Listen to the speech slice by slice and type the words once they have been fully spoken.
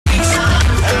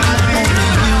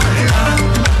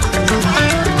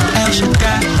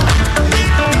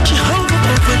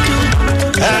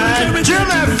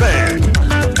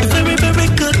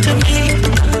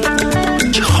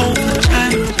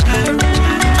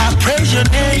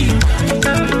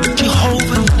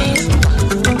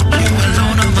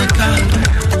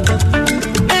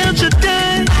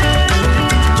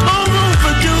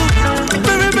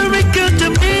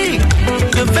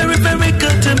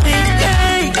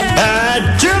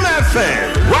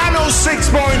FM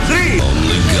 106.3.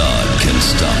 Only God can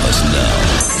stop us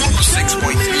now.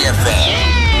 106.3 FM.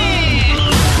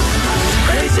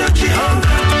 Praise your Jehovah.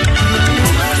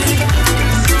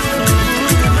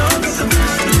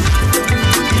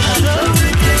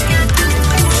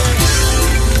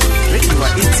 Ready,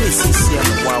 what it is,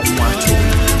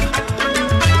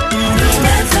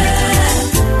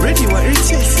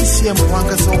 CCM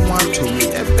Wanga so want to me,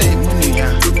 a bay money.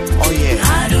 Oh, yeah.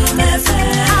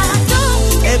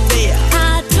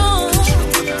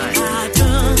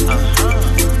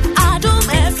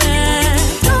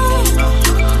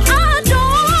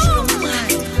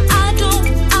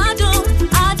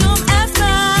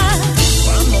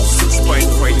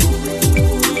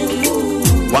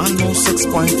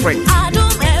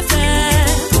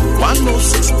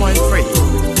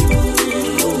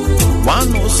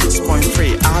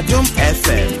 Adom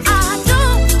FM.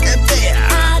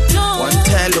 One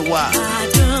tell you what.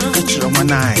 Get your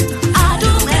man eye.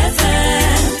 Adom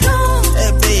FM.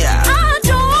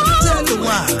 Tell you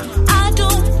what.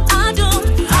 Adom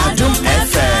FM.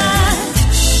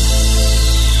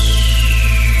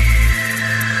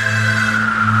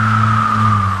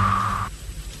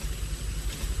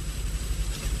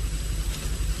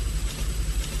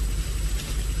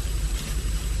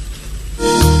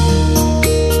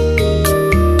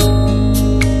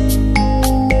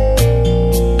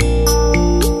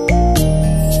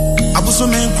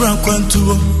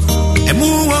 Kwantuo emu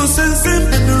won sensen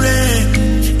bebere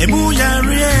emu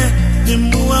yare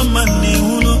emu amane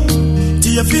huno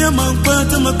ti afia man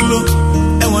kwata maklo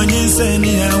e Nhyinsen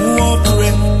ya wo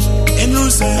opre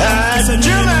enu se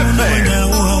nya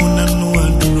wo nanu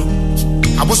aduro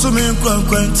aboso me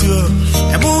kwantuo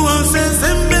emu won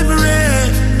sensen bebere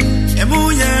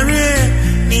emu yare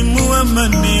emu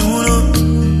amane huno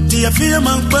ti afia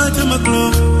man kwata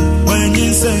maklo e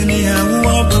Nhyinsen ya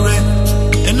wo opre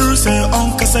enu se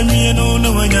on kasanye no na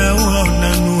wanya wo na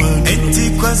no enti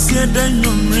kwasie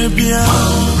danyo mrebia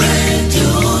radio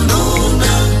no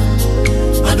na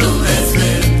Adom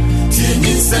FM ti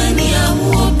Nhyinsen ya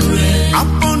wo bre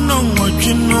apono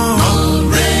nwotwino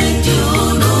radio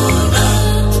no na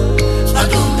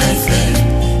Adom FM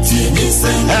ti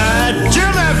Nhyinsen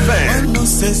Adom FM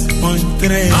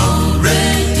 106.3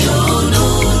 radio no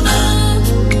na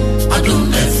Adom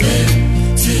FM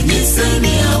ti Nhyinsen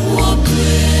ya wo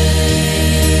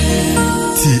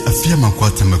Ti afia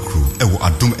mankwata makru ewo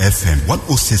Adom FM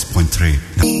 106.3.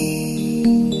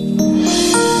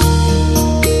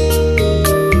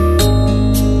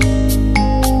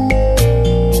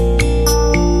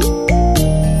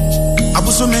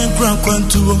 Abuso men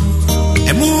kwantuo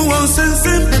emu won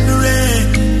sensen bebere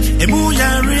emu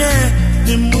yare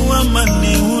emu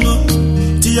amane huno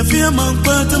ti afia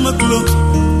mankwata makru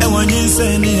ewo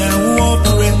Nhyinsen ya wo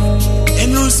opre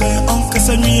enu se on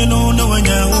kasanye no na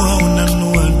wanya wo na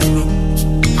no aduro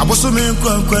aboso me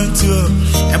kwantuo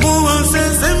emu won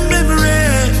sensen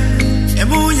bebere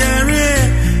emu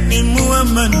yare emu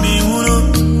amane huno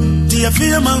ti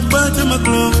afia mankwata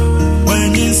maklo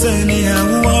Nhyinsen ya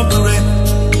wo opre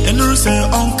enu se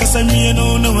on kasanye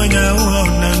no na wanya wo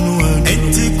na no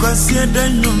enti kwasie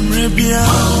danyo mrebia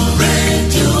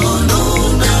radio no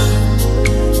na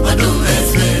Adom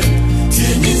FM ti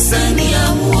Nhyinsen ya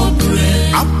wo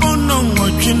apono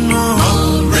nwotwino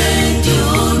radio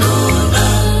no na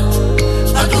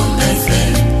Adom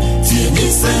FM ti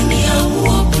Nhyinsen ya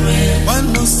wo bre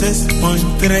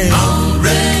 106.3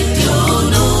 radio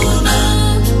no na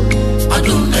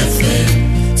Adom FM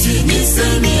ti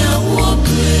Nhyinsen ya wo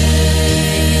bre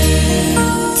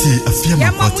ti afia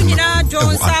mankwata makro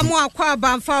John Samu akwa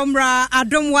Bamfamra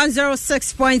Adom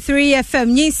 106.3 FM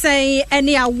Nhyinsen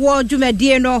ene awo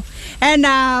dwumadie no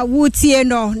ena wutie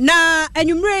no na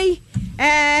enumrei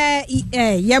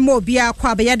yemo bia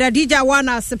kwa be yada dija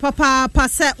wana se papa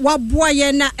pase waboa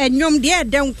ye na enwom de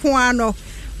denko ano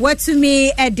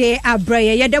watumi ede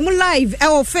abraye yada mu live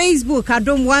Facebook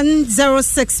Adom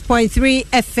 106.3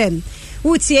 FM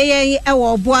wutie ye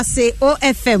boase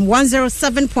OFM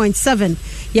 107.7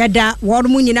 yada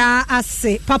worumu nyina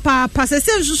ase papa pase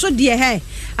se so de he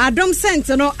Adom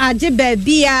Center no age ba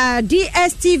bia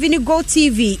DSTV ni Go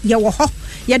TV ye wo ho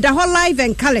yada ho live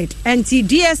and colored and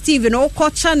DSTV no ko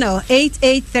channel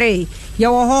 883 ye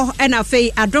wo ho and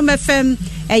afei Adom FM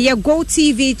ye Go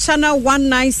TV channel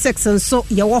 196 and so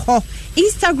ye wo ho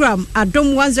Instagram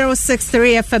Adom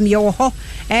 106.3 FM ye wo ho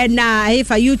and if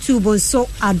YouTube also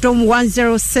Adom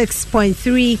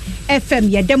 106.3 FM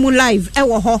ye demo live e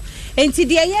wo ho enti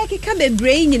de ye keka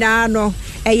bebre nyina no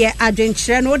eye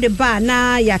adwenkyere no de ba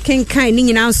na ya kenkan ni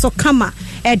nyina nso kama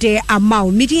ede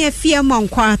amao midi afia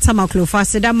mankwa tamaklo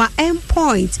fasedama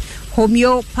endpoint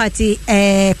homeopathy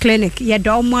clinic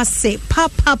yɛdɔm ase pa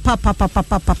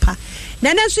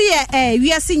nana so yɛ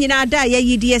wiase nyina da yɛ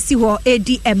yidi asi hɔ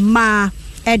edi ɛma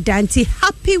ɛdanti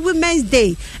happy women's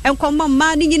day ɛnkɔmɔ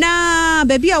ma ni nyina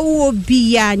baabi a wo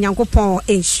bia nyankopɔn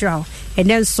enhra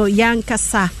ɛnɛ nso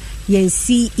yankasa yɛn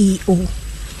CEO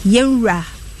yɛnwura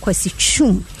kwasi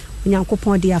twum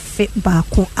nyankopɔn de afe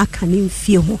baako aka ne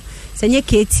mfie ho sɛnyɛ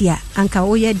ketia anka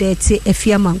woyɛ de te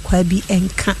afia mankwa bi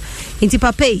enka nti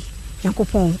papai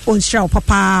nyankopɔn onhra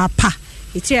papa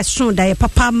iti ɛso da yɛ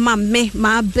papa mamme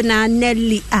ma bena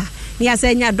Nelly ni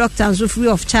asɛnya doctor so free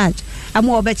of charge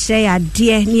ama obɛkyerɛ yɛ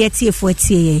adeɛ ne yɛtiefo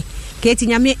atie yɛ keti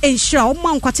nyame enhra o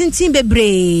ma nkwatentin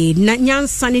bebre na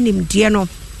nyansa ne nimdeɛ no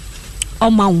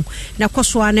ɔma na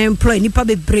kɔsoa na employ nipa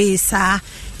bebre saa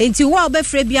enti wo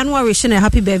obɛfrɛ bia no wish na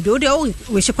happy birthday o de o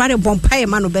wish kware bompae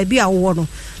ma no ba bia wo no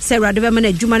sɛ awurade bɛma na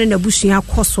adwuma ne na busua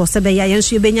akɔso sɛ bɛya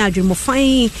yɛnso yɛbɛnya adwuma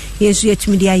fine yɛnso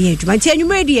yɛtumi de ayɛ adwuma enti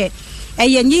anwumre deɛ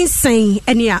ɛyɛ Nhyinsen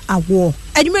ɛne Awoo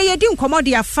anwumre yɛdi nkɔmmɔ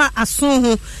de afa aso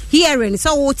ho hearing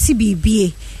sɛ wo ti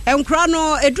bibie enkura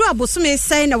no edu abosome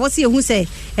sɛn na wɔse ehu sɛ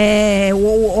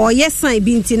ɔyɛ san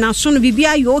bi nti na so no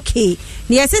bibia yɛ okay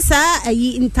ne yɛse saa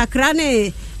ayi ntakra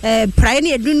ne prae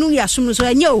ne edu no yasom so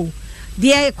ɛnyɛ o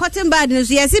deɛ cotton bad no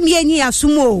so yɛse me enyi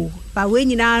yasom o ba we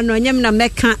nyina no nyem na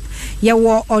meka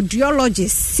yɛwɔ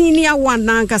audiologist senior one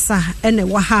nankasa ɛne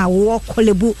wɔ ha wɔ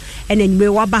kolebu ɛne nwe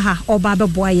waba ha ɔba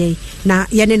bɛboa yɛn na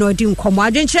yɛne no odi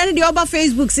nkɔmɔ adwenkyerɛ ne deɛ ɔba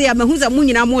Facebook sɛ ya mahu za mu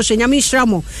nyina mo hwɛ nyame hyira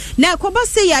mo na kɔba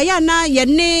sɛ ya na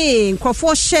yɛne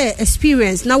nkrɔfo share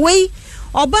experience na wei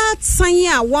ɔba san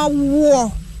a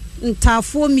wawo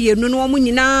ntafo mienu no mo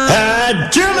nyina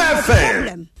Adom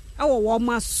FM ɛwɔ wɔ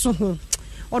ma so ho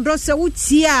ɔdɔ sɛ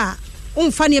wotie a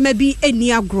umfa nneɛma bi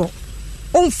eni agro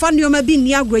umfa nneɛma bi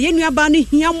ni agro ye nuaba no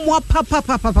hia mo pa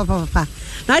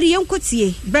na de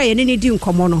yenkotie bra ye ne di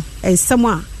nkomo no ensem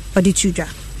a ɔde tudwa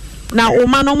na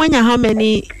oma no manya how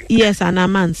many years and a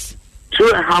months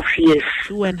 2.5 years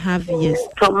 2.5 years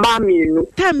to mami no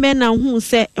time na hu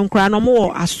se nkra no mo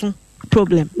wo aso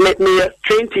problem me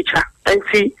train teacher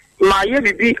enti ma ye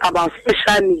bibi about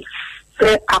special needs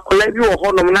say akola bi wo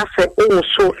honom na say o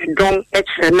so edon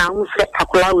ekere na hu say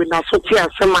akola we na so ti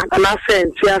asema na say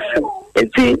enti asem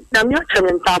enti na me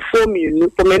achementa for me no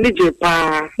to manage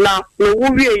pa na me wo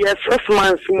wie ye 6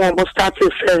 months mo mo start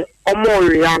say omo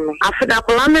ria no afida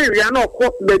akola na ria na okọ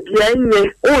babia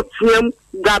nye o tiem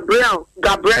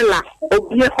Gabriela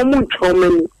obi omo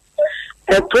ntwomani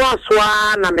eto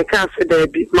asoa na me kan se da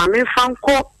bi ma me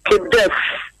fanko kidef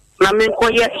na me nko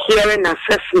ye hearing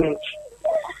assessment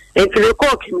enti le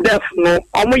ko kidef no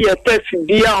omo ye test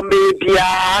bia o me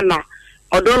bia na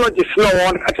audiologist no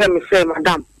won ata me say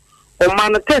madam o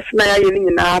man test na ya ye ni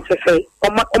na afefe o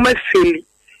ma feli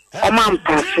o ma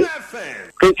mpase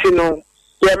enti no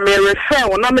ye me refer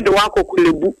wona me de wa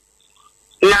kokolebu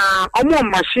na omo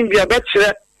machine bia be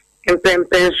kire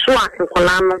empempen so a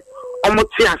nkola no omo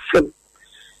ti asem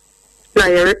na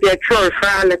ye try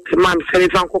refer let man say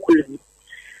fan kokolebu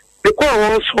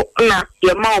because also na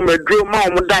ye ma o medro ma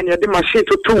o dan ye de machine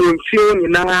to won fi oni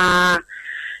na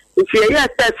if ye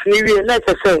test ni we let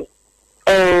us say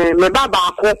me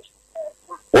baba ko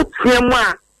o tiemu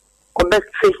a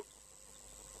obeti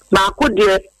ba ko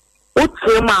de o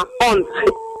tiemu a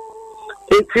onti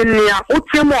etinia o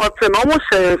tiemu o te no mo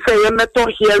say ye meto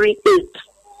hearing aid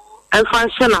and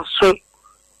function aso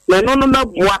me no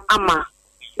meboa ama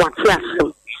wati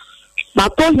asem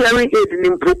but to hearing aid ni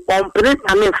mpu complete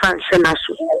and function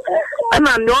aso and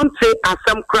I don't say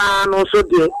asem kra no so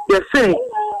de say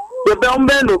the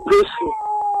bombe no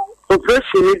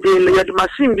operation ni de ye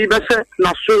machine bi be se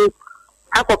na so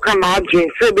akoka na adwen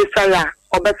se be say a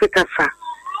obefekasa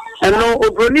eno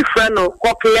obroni friend no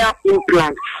cochlear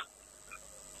implant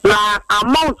na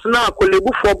amount na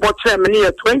kolebu for bottle me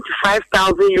near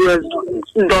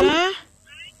 $25,000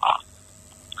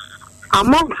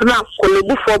 amount na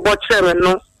kolebu for bottle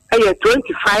no eh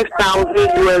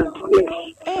 $25,000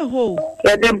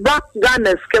 the back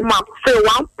Ghana scheme up say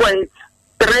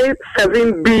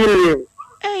 1.37 billion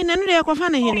na no de kofa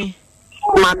na hene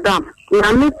madam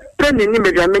na me penny ni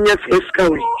me menya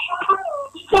fiskawi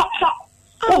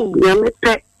ya me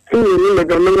pe ni me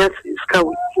menya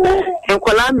fiskawi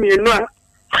enkola mi no a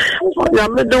ya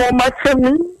me de o ma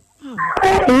chemi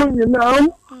ni na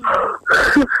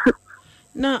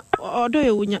na odo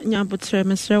ye nya botre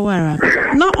mesre wara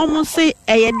na omo say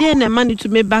eye de na mani to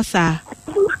me basa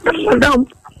madam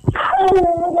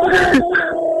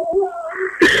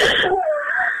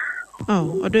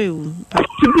odo you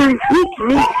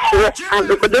and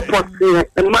the deposit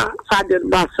the man started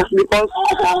basa because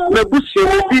the bush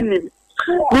bini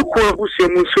buko bush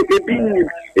mu so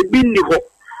ebi ni ho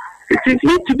It is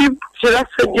need to be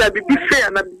just be fair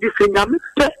and be fair.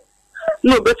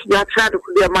 No, but you are trying to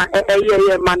put your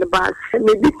man back.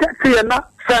 Maybe that's not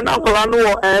send out or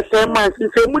 10 months. You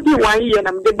say, would you 1 year and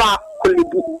I'm the bar?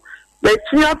 But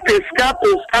you have to escape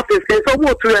for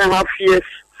over 2.5 years.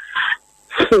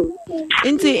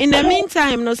 In the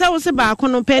meantime, no, so was about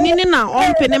no penny now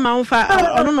on penny mount for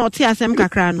I don't know, TSM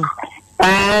Cacrano.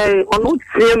 I on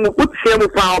put him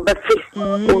for our best.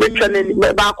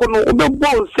 Back on the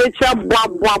ball, say,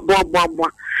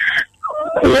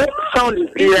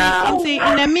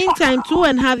 in the meantime,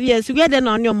 2.5 years, you get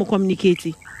on your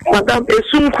communicating. Madam, a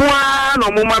soon no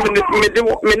moment,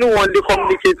 me no one to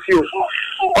communicate you.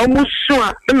 Almost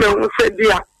sure, the man will say,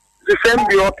 dear, the same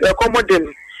be up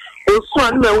accommodating.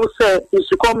 Also, me will say, you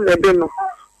should come the dinner.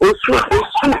 Also,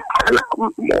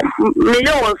 me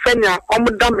no one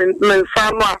and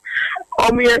Sama,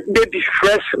 baby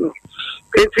fresh.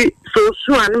 So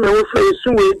soon, me will say,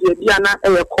 soon, Diana,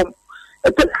 and come.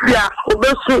 Yeah,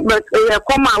 obesu but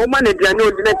come a woman e dia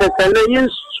no di na tese na yin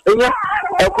e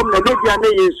come na dia na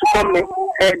yin su come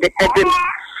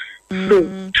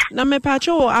na me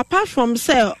pacho apart from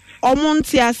say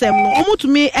omonti asem no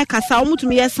omutumi e kasa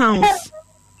omutumi e sounds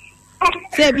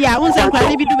say bia unse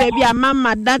kwale bi du ba bia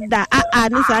mama dada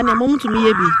ni sa na omutumi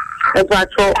ye bi e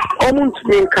pacho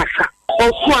omutumi kasa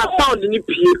osu a sound ni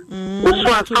pie osu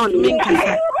a sound ni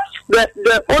kasa. The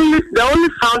only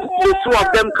sound the two of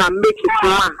them can make is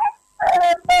man.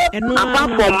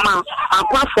 Apart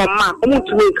from man,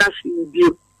 to make us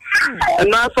view.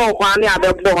 And that's all one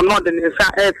other born, not the Nessa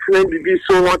be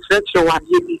so much that you are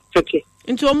okay.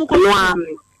 Into a muko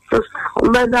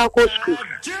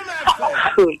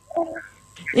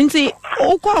Inti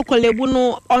okwa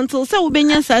kolebuno until say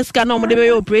ubenya saska na omode be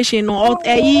operation no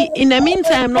in the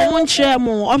meantime no one share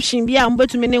more option bia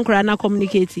mbetumi ne nkra na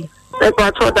communicate. I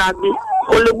thought that be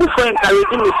only before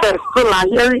encouraging me first, so like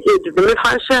hearing age, the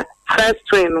function first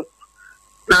train.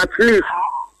 Now, at least,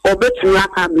 or bet me, I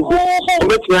can be, or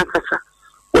bet me, I can.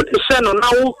 What the channel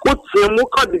now, what the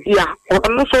Muka the dear, or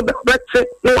I'm not so better,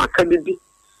 no, I can be.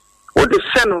 What the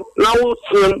channel now,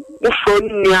 what's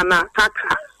showing me an attack,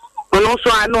 and also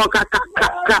I know Kaka.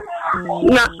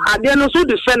 Now, I didn't also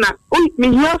the channel, me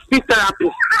here, speak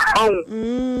therapist. Oh,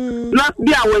 not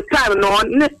be our time, no,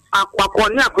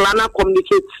 Aquaconia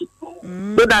communicate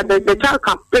so that the child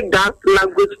can pick that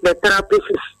language the therapist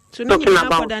is talking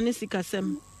about.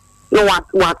 No,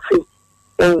 what see?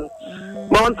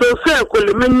 But until say,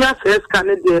 Columnia says,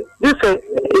 Canada, this is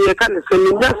can say,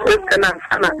 Minas says,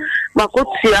 Canada,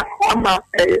 Macotia,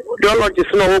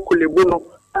 geologist, no, Colibuno,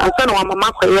 and son of Mamma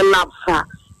Labsa.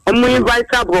 And we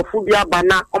invite our Phobia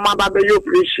Bana, or my baby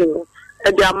operation,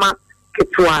 and the Ama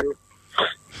Ketuan.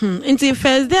 Inti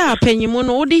first day apenyimu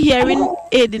no odi hearing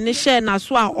aid ni share na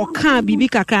so a oka bibi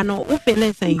kakra no wo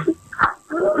fele sen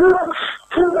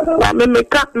me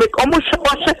omo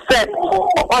say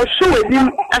o show edim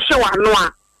ehwe wano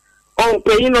a o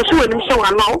peyin no show edim show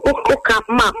wano o ka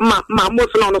ma mo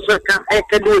so no so ka e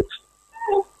ka do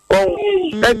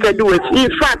it in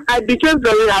fact I became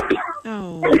very happy.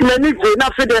 Many day na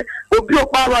fe de obi o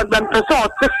power than person o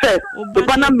say the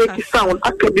banner make it sound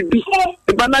akabibi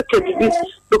the banner akabibi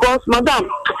because madam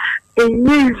I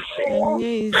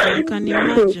can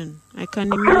imagine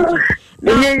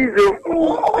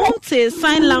now say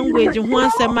sign language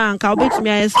one say man ka obetumi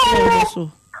a explain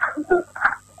so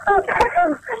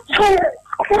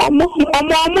omo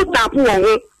tap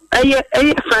wo eye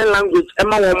sign language e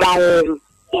ma wo ma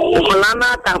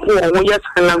Colana tapu or yes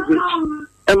language.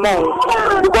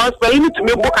 Because when you need to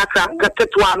make book at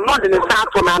one, not in the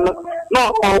South, no,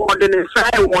 or the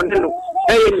side one,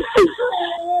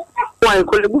 why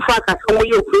could the Bufaka some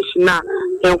your operation now?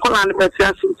 And Colana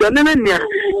Petra,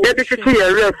 the city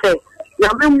refer. You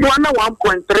have been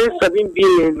 1.37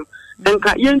 billion. And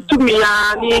can to me,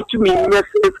 near to me, yes,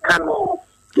 it's canon.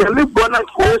 You have been born at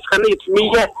first, can it me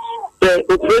yet the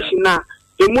operation now.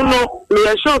 Imuno, me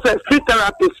assure that free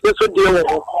therapist also deal with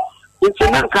it. It's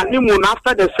in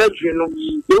after the surgery, no.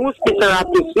 You will speak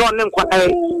therapist, no name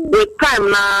with time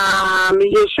na me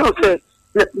assure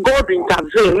that God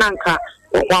intervene, Nanka,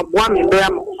 or one in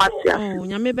there. Oh,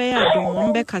 Yamebeya,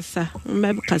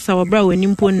 Kasa, or Brow and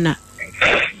Impuna.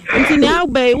 Until now,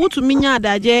 bay, what to mean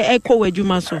that J echo where you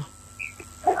must.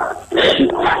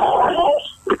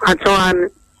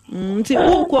 Nti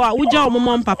ukwa uja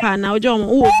mama papa na uja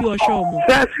wo bi o show mo.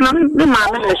 Yes, na me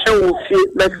mama na show wo fi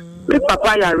but me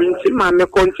papa ya rinti mama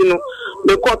continue.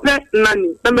 Me kope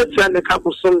nani na me tia de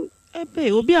kabusom.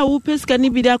 Epe obi a wo peska ni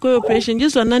bi da ko operation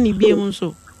just on nani bi em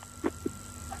so.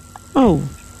 Oh.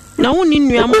 Na wo ni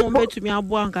nua mo betumi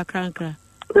abo ankakra nkra.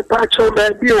 Me pa cho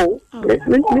da bi o. Me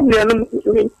nua no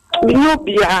minyo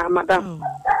bia madam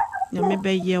na me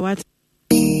be ye what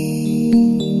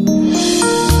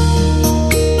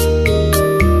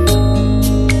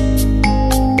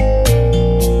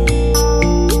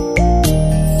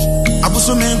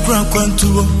abuso me kran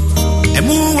kwantuo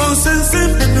emu won sensen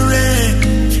bebere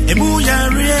emu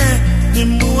yare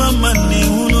emu amane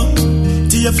huno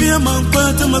ti afia man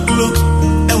kwata maklo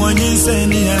e Nhyinsen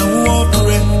ni awo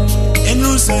pore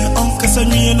enu se on kasa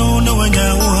nwie no na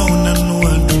wanya wo na no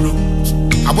aduro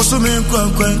abuso me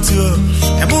kran kwantuo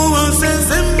emu won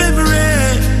sensen bebere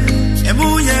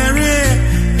emu yare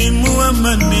emu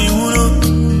amane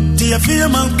huno ti afia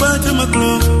man kwata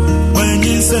maklo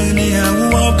Nhyinsen ni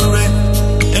awo pore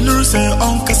enu se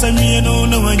on kasa nwie no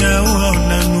na wanya wo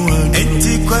na no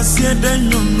enti kwase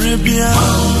danum rebia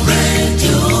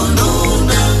radio no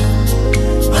na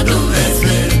Adom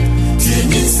FM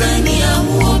Nhyinsen ni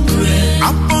awo pore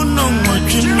apono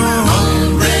mwachino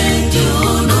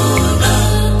radio no na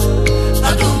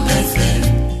Adom FM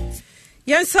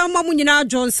Yensa mamu nyina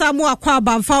John Samu akwa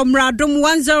bamfa mra Adom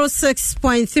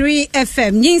 106.3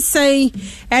 FM Nhyinsen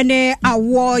ene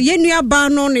awo yenua ba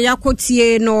no ne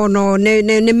yakotie no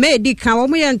ne medical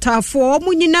wo yentafo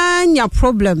wo nyina nya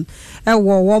problem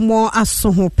wo mo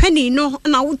aso ho pani no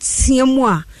na wotie mu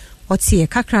a otie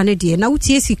kakra ne de na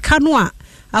wotie sika no a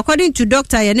according to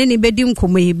doctor yene ne bedi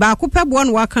nkomoyi ba ko pebo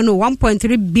no waka no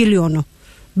 1.3 billion no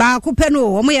ba ko pe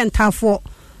no wo yentafo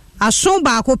aso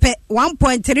ba ko pe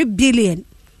 1.3 billion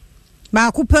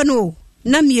ba ko pe no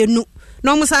na mienu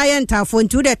no mo sa yentafo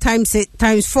into the times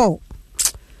 4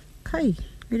 kai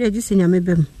bile jisi nyame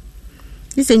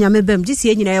bem jisi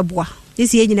enyina yeboa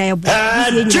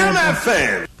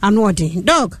anodi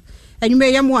dog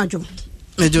enyume yemu adwo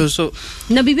ejo so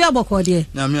na bibi aboko de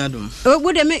na me adom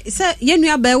wo de me se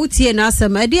yenua ba wutie na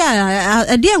asem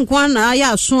ade nkwan na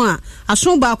ya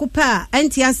aso ba ko pa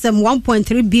anti asem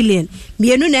 1.3 billion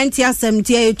mienu na anti asem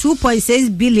tie 2.6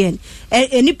 billion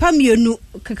enipa mienu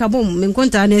kakabom me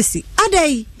nkonta na si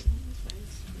adai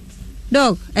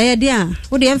dog dia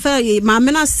wo de emfa ma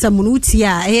mena samu uti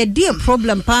a dia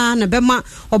problem pa na bema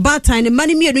obatan ne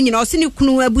mani mienu nyina o se ne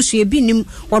kunu abusu ebi nim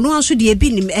wono aso de ebi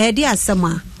nim dia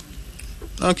asema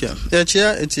okay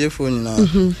chia etfo nyina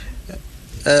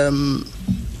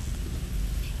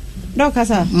dog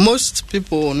asa most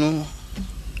people no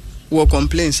will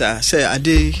complain say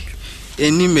ade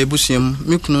eni mebusiam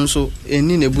me kunu so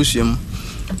eni nebusiam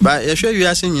ba ye hwe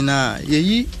wiase nyina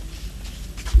yeyi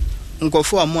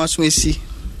nkofo amu aso esi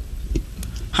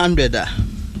 100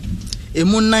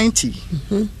 emu 90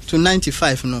 to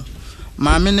 95 no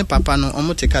maame ne papa no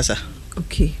omote kasa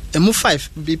okay emu 5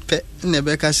 bi pe ne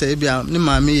be kasa e bia ne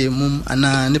maame ye mum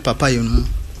ana ne papa ye mum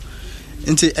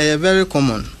nti very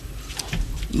common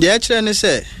de akire ne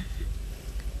se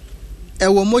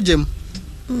ewo mojem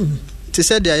ti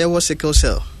se de ayewo sickle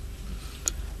cell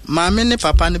maame ne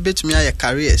papa ne betumi aye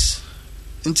careers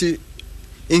nti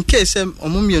in case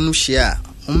omumienu hia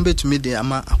ombetumi de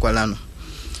ama akwala no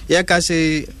ye ka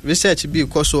say research bi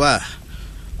koso a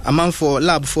amanfo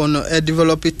lab for no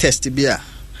develop test bi a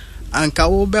anka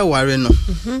wo be ware no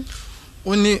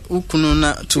oni ukunu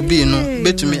na to be no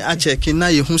betumi a check na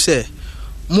ye hu say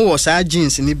mo wo sa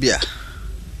jeans ni bia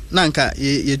na anka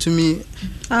yetumi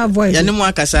avoid ya ne mo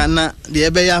akasa na de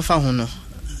ebe ya fa ho no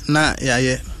na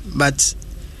yaye but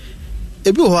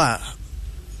ebi ho a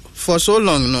for so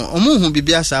long no omuhu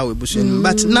bibia sa we busu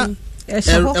but na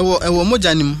ewo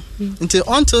mojanim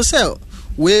until sell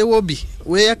we will be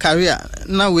we a career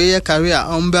na we a career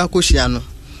on ba koshia no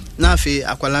na afi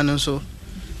akwala no so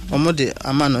omode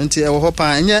amano until ewo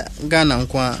hopa anya Ghana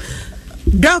nkwa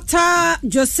Dr.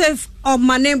 Joseph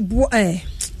Omane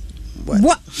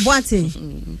Boate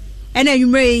ena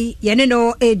yumrei yene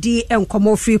no edi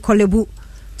enkomo free Kolebu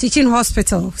Teaching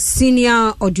Hospital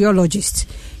senior audiologist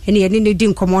ene yene ne di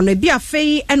nkomo no bia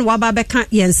fei ene waba beka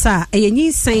yensa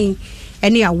Nhyinsen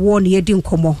ene awo ne yedi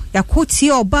nkomo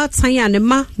yakotie oba tan ya ne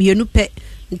ma mienu pe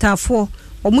ntafo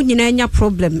omunyina anya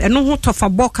problem eno ho tofa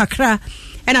bo kakra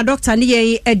ena doctor ne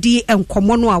ye edi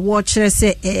enkomo no awo kire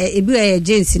se ebi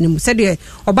agency ne mu se de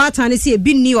oba tan ne se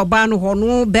ebi ni oba no ho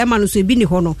no be ma no so ebi ni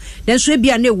ho no den so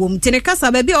ebi ana ewom tene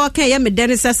kasa ba bi o kan ye me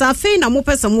den se sa fei na mo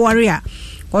pese mo ware a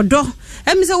odo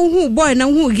emse wo boy na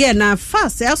wo ge na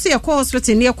fast also ye call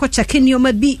hospital ne ye ko check ni o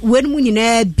ma bi wen mu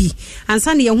nyina bi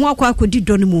ansa ne ye ho akodi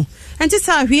do no mu enti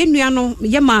sa hwe nua no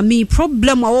ye ma mi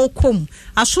problem a wo kom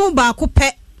aso ba ko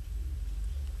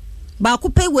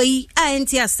pe wei a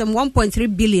enti asem 1.3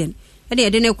 billion ene ye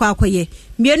de ne kwa akoye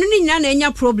mienu ni nyina na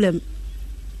enya problem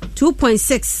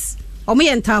 2.6 omo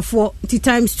ye ntafo ti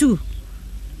times 2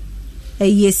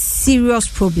 a serious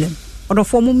problem odo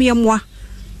for mu miemwa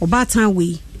obatan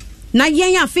wei na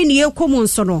yen afi ne yekomu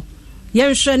nso no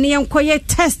yen hwe ne yen koye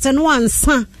test no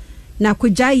ansa na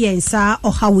kugya yen sa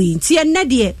ohawe nti enne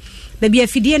de baby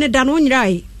afidie ne da no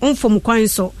nyirai onfom kwan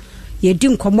so ye di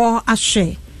nkomo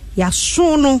ahwe ya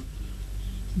so no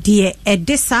de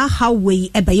edesa hawe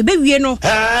eba ye bewie no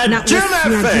na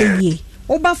osia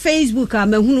Oba Facebook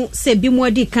amehunu se bi mo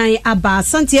di kan aba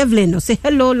Santi Evelyn no say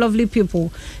hello lovely people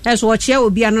as watch here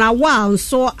obi na wa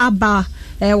so aba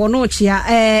wono chia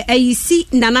ayisi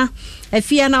nana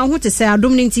afia na ho te se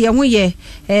adom nti ye ho ye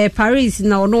Paris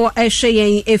na ono ehwe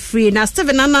yen efri na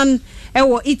Steven Nanan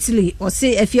ewo Italy o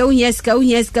say afia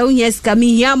uhiaska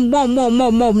mi hia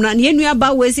mom na ne nua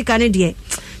ba we sika ne de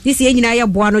this ye nyina ye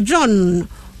boa no John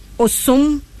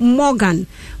Osum Morgan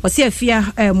Osi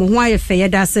afia mo ho aye fe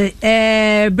yeda se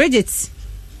Bridget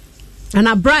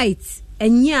ana bright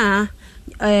enya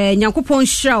Nyankopon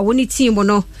hira woni team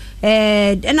no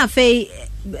na fe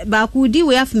ba ku di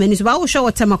we afmani so ba wo hwa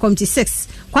wotema committee 6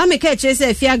 kwa me ka chere se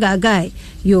afia gagai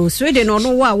yo Sweden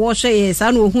no wa wo hwe yes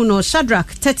anu hu no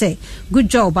Shadrack Tete good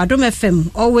job Adom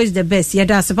FM always the best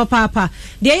yeda se papa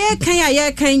de ye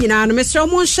kan nyina no Mr.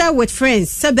 Mo share with friends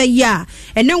sebe ya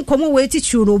ene nkomo we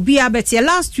tichu no bia bet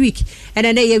last week and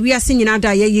then ye wiase nyina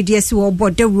da ye yidi si wo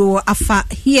bodewro afa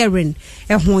hearing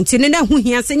ho ntine na hu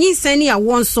hia se Nhyinsen ne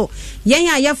awon so yen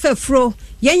ya fafro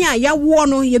yen ya wo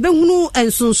no ye behunu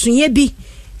ensonsoye bi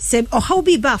se how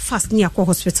be ba fast near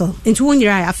hospital into one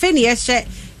year afa ne ye hye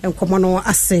enkomo no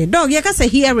ase dog ye ka say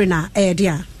hearing na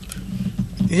dia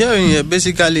hearing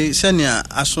basically senior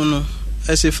asono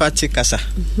esifati kasa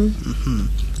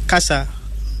kasa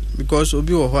because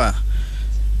obi wo ho a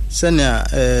senior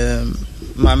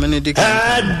mamene de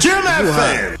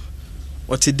kan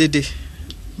what did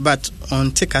but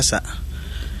on tikasa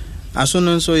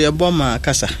asono so ye boma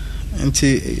kasa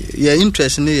nti your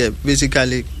interest ne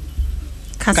basically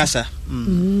kasa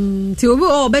ti obi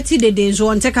o beti de so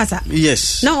on tekasa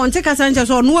yes na on tekasa nche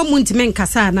so no amuntime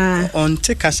nkasa na on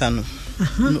tekasa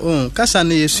no kasa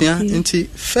ne yesua nti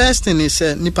first thing is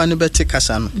nipa ne beti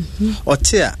kasa no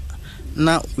otia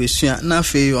na wesua na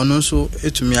fe ono so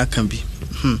etumi aka bi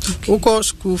Oko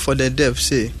school for the deaf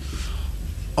say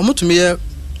omutumi ye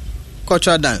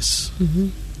cultural dance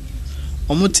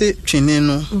omuti twene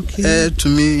no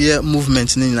tumi ye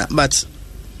movement ni na but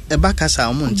eba kasa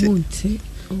omunti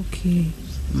okay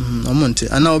omunti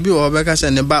ana obi wo be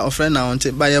kasa ne ba ofre na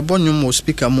onti ba ye bonyu mo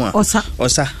speaker mu a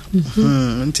osa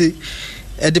nti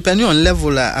depending on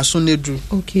level asonedu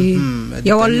okay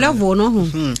your level no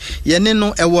ye ne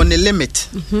no e wo ne limit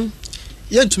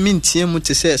ye tumi ntie mu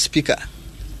te say speaker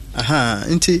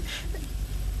nti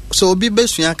so obi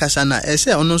besua kasa na e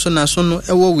say ono so na so no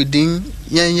e wo within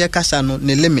ye kasa no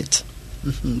ne limit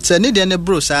se ne de ne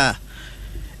bro sa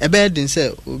e be din say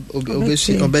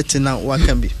obesu obeti na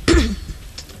waka bi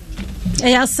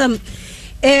some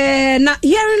na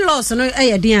hearing loss no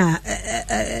din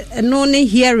no ne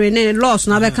hearing loss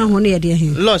na be kan ho ne de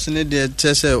hin loss ne de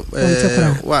say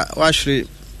wa hwere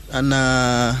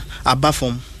ana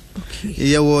abafom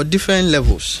ye were different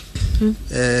levels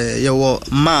ye were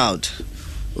mild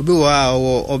obi wa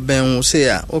oben say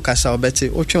a o kasa obeti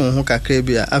o twe ho kakra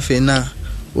bi a afi na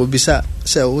obisa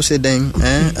say o say den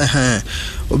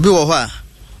obi wo ho a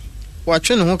wa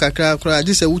twe ho kakra kra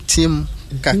ji say wutim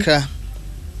kakra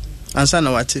ansa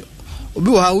na wate obi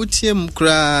wo ha wutim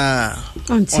kra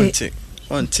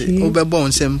onti obebo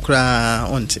onsem kra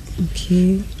onti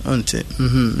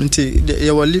nti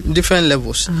ye were different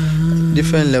levels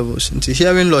nti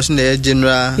hearing loss na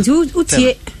general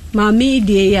utie mami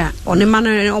de ya one man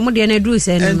omo de na dru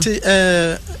se no nti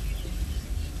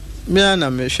me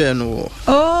ana me hwe no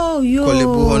yo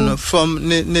kolebu hono from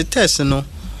ne test no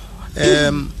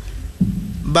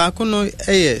baako no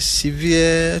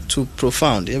severe to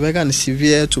profound e be gan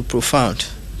severe to profound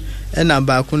and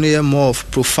baako no more of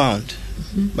profound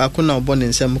baako na obo ne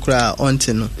nsem kra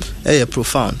onti no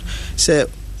profound say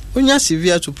unya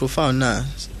severe to profound na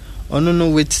ono no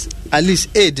with at least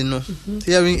aid no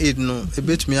hearing aid no e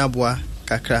betumi aboa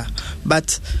kakra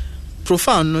but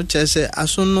profound no say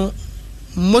asono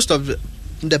most of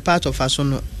the part of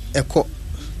asono eko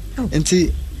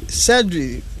nti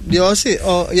surgery they all say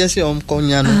yes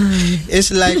konya no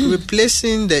it's like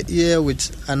replacing the ear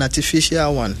with an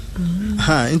artificial one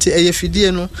nti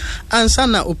eyefidie no ansa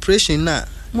na operation na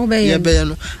ye be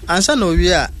no ansa na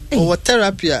owie a or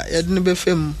therapy a ye de be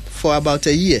fam for about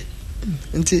a year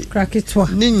nti kraketwa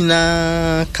ni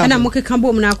nyina ka na mokeka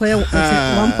bom na akoye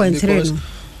 1.3 no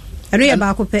eno ye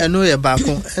baako pe eno ye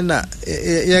baako na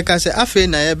ye ka se afi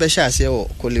na ye be hya ase wo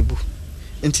kolebu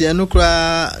nti eno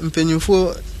kra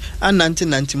mpenyufo ananti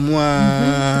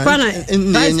mua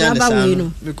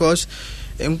because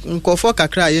nkofo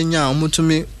kakra yenya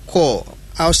omutumi call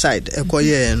outside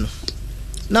ekoye no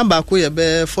number ko ye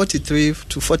be $43,000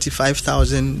 to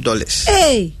 $45,000.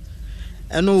 Hey,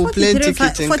 eno plane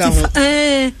ticket nka ho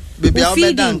baby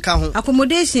abeda nka ho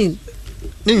accommodation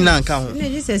ni na nka ho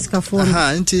Jesus ka fo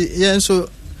nti ye so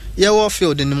ye wo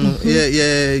field ni mu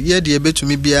ye de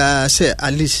betumi bia say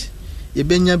at least ye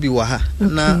benya bi wa ha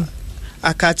na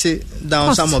akate down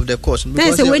cost. Some of the cost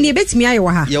because when you betumi aye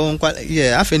wa ha ye won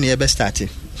afa ni ye be start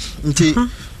nti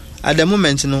at the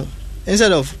moment no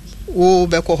instead of wo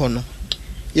be ko ho no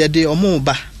ye de omo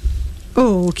ba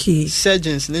okay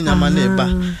surgeons ni nyama na ba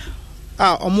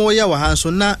omo ye wa ha so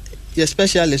na your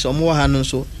specialist omo wa ha no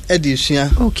so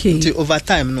edisua okay nti over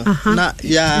time no na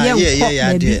ya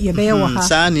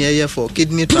sa na ye for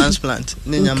kidney transplant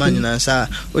ni nyama nyina sa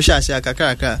o sha ase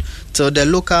akakaka so the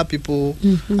local people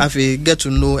have to get to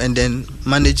know and then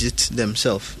manage it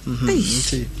themselves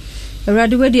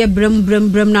Already we dey bram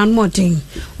na motin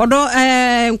odo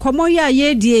nkomo ya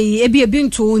ye die ebi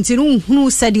nto nti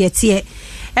hunu said ye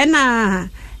na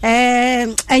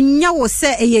enya wo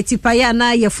se eyetipa ya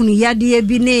na yefunu yade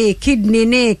bi ne kidney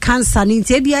ne cancer ni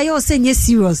nti bia ye wo se nye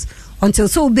serious until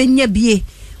so obenya bie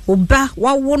oba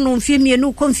wawo no mfiemie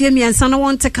no konfiemie ansa na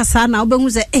won te kasa na obehu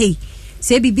se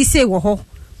se bibi se wo ho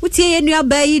utie ye nua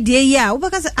ba yi die ya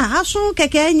obeka se aso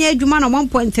keke enya adwuma na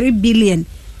 1.3 billion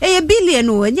billion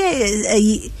o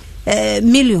enye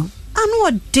million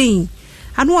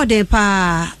anu odin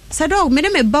pa se do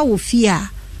me ba wo fia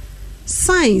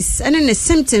signs and the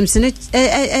symptoms and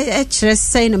chere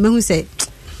say na mehu say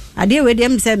ade we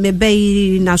dem say me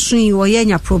bay na sun wo ye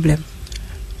nya problem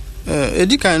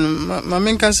edikan ma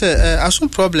menka say asun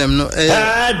problem no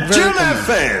very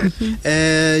common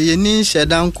yeni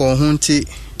shedan ko ho nti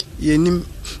yeni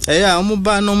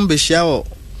amuba no mbehia wo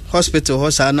hospital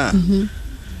ho sana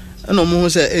no mo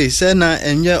say say na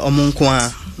enye omonko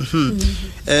a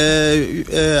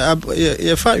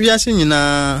ye fa wiase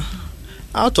nyina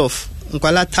out of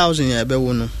nkwala 1,000 ya be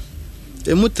wo no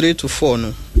emu 3 to 4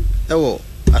 no ewo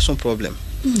aso problem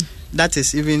that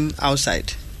is even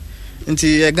outside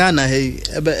nti Ghana hey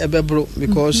ebe bro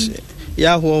because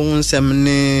ya ho nsem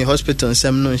ni hospital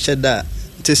nsem no sheda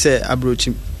to say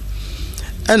abrochi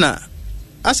ana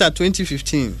as at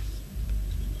 2015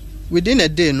 within a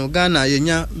day no Ghana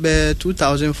yenya be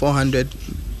 2,400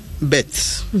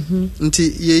 beds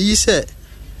nti ye yi say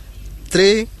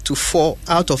 3 to 4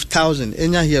 out of 1,000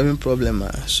 any hearing problem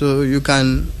so you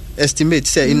can estimate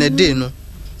say in a day no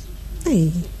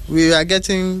we are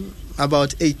getting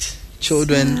about 8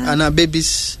 children and our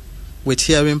babies with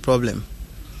hearing problem.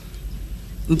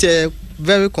 It's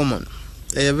very common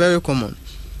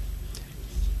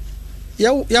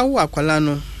ya akwala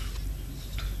no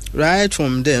right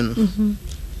from then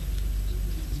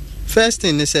first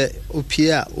thing is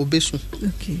opia obesu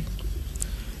okay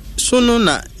so no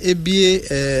na ebie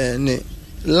ne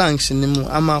lungs ni mu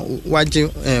ama waje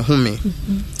home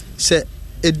se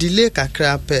a delay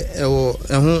kakra pe ewo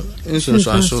eho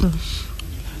nsonso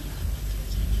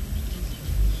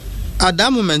at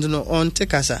that moment no on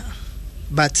tekasa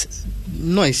but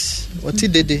noise oti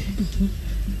dede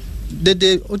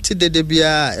oti dede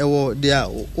bia ewo dia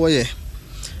oye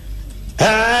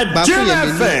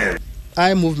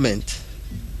eye movement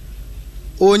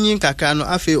onyin kakra no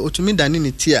afi otumi dani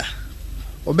ne ti a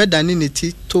obedani ne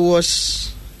ti towards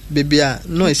bebia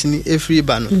noise ni every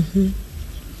ba no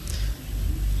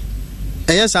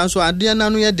yes anso ade na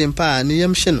no ye dempa ne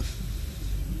yem hye no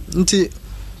nti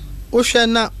o hwe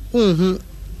na unhu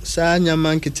saa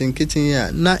nyama nkitinkiti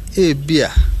ya na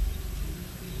ebia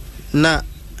na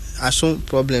aso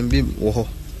problem bi wo ho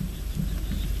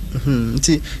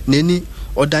nti neni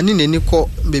odani neni ko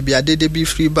bebi adede bi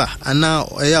free ba ana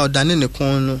oya odani ne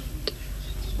kon no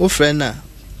o frɛ na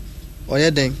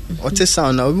oyeden ote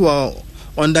sound na obi wa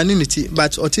ondani ne ti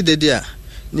but ote dede a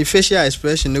ni facial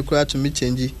expression ne kura to me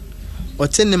change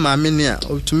ote ne maame ne a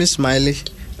to me smile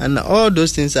and all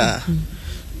those things are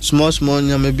small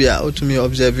nyama bi a to me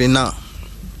observing now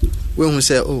when we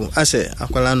say ase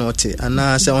akwala na ote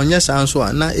ana se onye sanso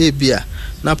a na ebia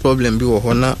na problem bi wo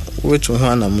ho na wetu ho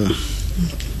anamu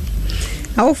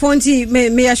awo fonti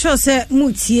me ya sure say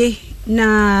mutie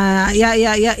na ya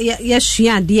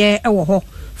hwia de ewo ho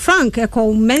Frank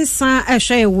eko mensa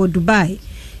ehwe wo Dubai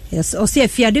yes o se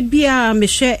afia de bia me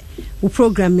hwe wo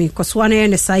program koso na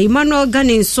ne sai Emmanuel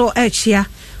Ganin so echia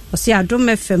o se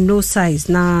Adom FM no size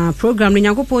na program ni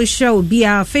Nyankopon share obi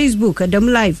a Facebook Adom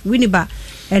live winiba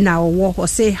na wo o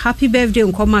se happy birthday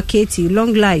nkoma Katie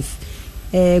long life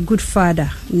good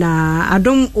father na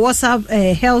Adom WhatsApp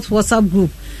health WhatsApp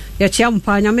group ya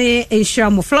chiampa nyame ensure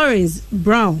mo Florence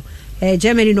Brown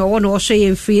Germany no one also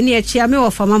yen free ni echi ame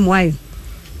of fama moai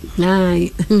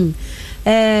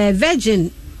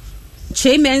Virgin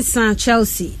Nhyinsen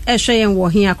Chelsea ehwe yen wo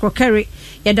hin akrokere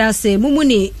yeda say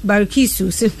mumuni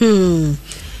barikisu se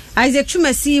Isaac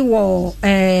Chumasi wo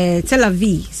Tel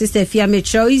Aviv sister Fia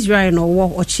Metro Israel no wo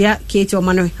ochia Kate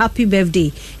Omano happy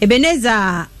birthday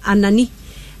Ebenezer Anani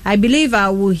I believe I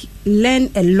will learn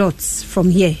a lot from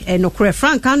here no kure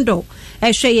Frank Ando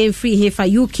ehwe yen free here for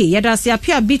UK yeda say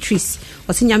apia Beatrice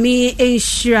osinyame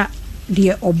enhira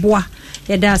de oboa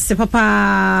yeda se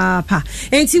papa pa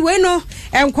enti we no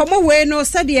enkomo we no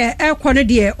sade ekono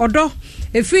de odo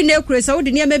efiri na ekure sa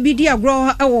wodi niam bi di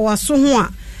agro ewo waso ho a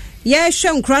ye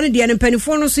hwe nkura ne de ne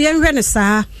panifo no so ye hwe ne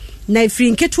saa na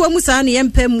efiri nketo mu saa ne ye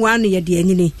mpam anu ye de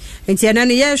anyini enti ana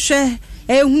ne ye hwe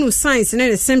ehunu signs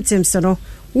ne symptoms no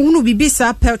uhunu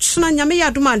bibisa pelchna nyame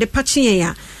ya doma de pachi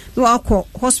ya no akọ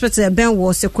hospital ben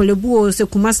wo se kolebu se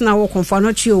kumasna wo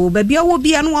konfano chi o ba bia wo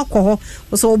bia no akọ ho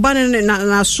so oba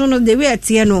na so no de we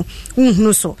atie no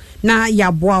uhunu so na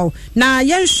ya boa na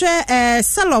yenhwe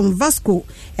Salom Vasco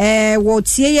wo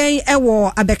tie yen wo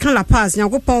Abekan La Paz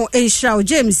nyakopon enhira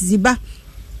James Ziba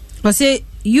I say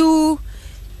you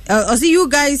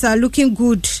guys are looking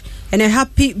good and a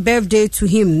happy birthday to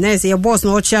him. There's your boss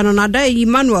no channel na da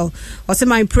Emmanuel. I say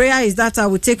my prayer is that I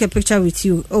will take a picture with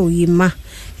you. Oh Yima.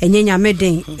 Enyenya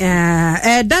meden.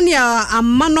 Daniel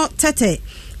Amano Tete.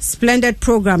 Splendid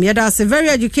program. Yeah, that's very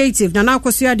educative. Na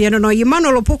kwesi ade no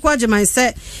Emmanuel Opoko agema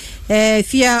say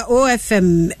Fia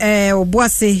OFM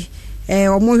oboase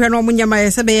omuhwe no munyama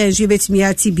yesebe ye nju betimi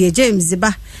ati bia James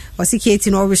Ziba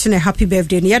osiketi no wish a happy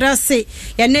birthday. Yeah, that's say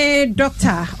ne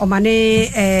doctor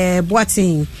omane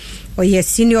Boating or yes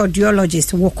senior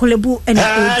audiologist wo kolebu and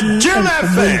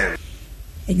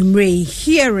you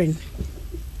hearing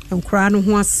and crown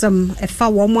who has some a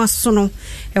far warmer son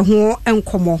and who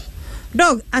encomo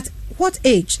dog at what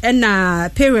age and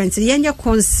parents yenya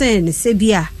concern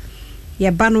sebia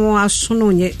ya bano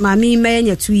asono mami me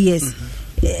 2 years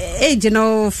age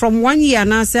no from 1 year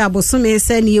na say abosome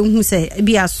say ne hu say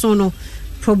bia sono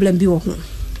problem bi wo ho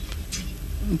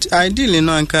ideally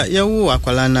no anka yewu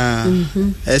akwala na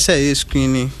say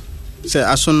screening say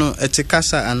asono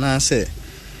etikasa ana say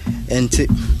enti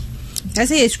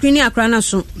say screening akra na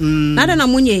so nada na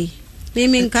munye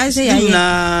me nka say ya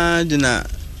na dina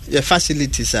your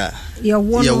facilities are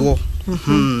your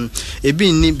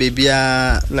ebi ni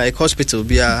bebia like hospital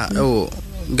bia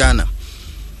Ghana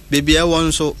bebia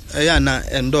won so ya na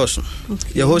endorse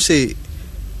your ho say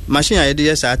machine I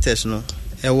dey test no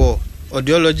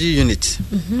audiology unit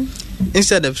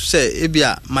instead of say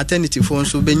ebia maternity phone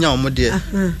so benya omo de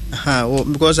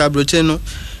because abroche no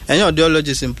any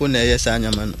audiologist impo na yes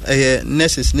anyama no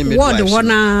nurses ni midwives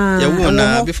ya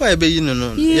wona before ebe yi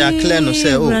no ya clear no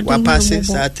say wa pass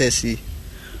that test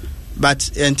but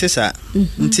entesa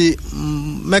nti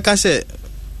make say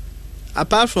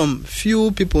apart from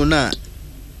few people na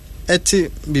eti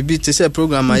bibi te say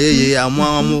program ayeye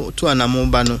amo to anamo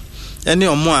ba no any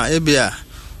omo a ebia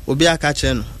obi aka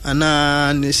che no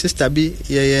ana ne sister bi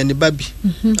ye ne babi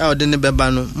a ode ne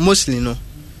beba no mostly no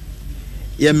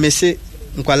ye mese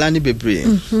nkwala ni bebre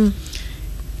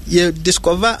ye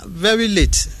discover very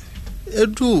late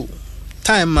edu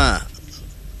time a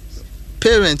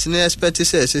parents ne expect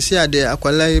say see ade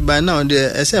akwala by now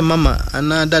de say mama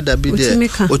ana dada bi de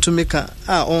otumika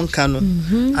a onka no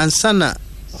ansana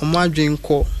omo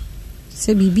adwenko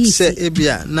se bibi se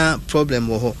ebia na problem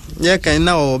wo ho ye kan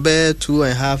na o be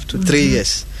 2.5 to 3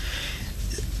 years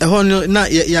na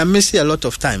ya miss a lot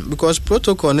of time because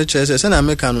protocol ne chese say na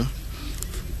make no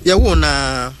ye wo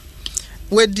na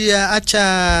we dia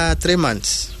acha 3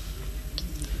 months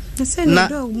na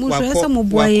muso esa mo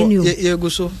boye ni o ye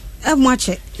guso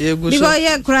muache because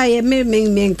ye kra ye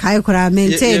me kai kra me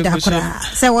te da kra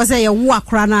se wo se ye wo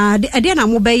akra na ade na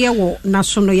mo be ye wo na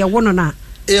so no ye wo no na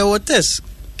ye wo test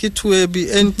kitwe bi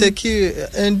enteki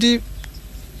endi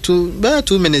to ba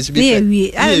 2 minutes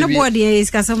bi I no body is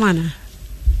kasamana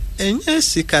enye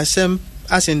sikasem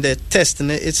as in the test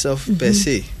itself per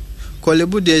se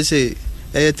kolebu dey say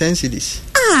 10 cedis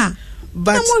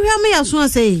but mo hwa me yaso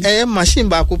say machine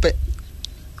ba ko pe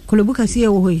kolebu ka sie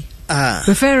wo hoyi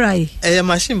referai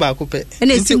machine ba ko pe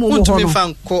nti utumi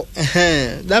fan ko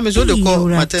that means what they call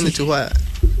maternity wa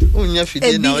unya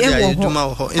fide na odi ayeduma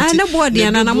wo ho nti na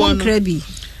body na na mo krabi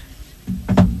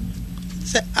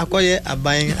se akoye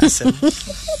aban asem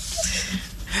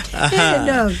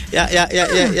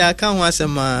ya kan wa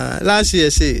asem last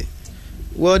year say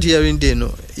World Hearing Day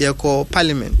no ye call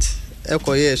parliament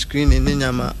ekoye screening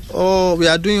nyama we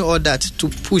are doing all that to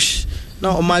push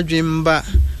na omadwemba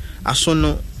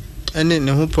asono any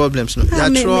no problems no ya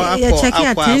tro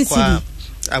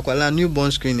akwala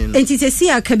newborn screening enti sesi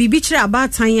aka bibi kire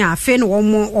abatan a fe no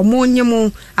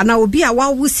omonyemo ana obi a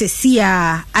wawo sesi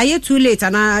a aye too late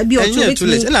ana bi o too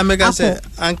late na mega say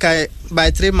anka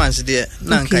by 3 months there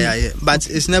na anka ya but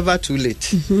it's never too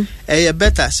late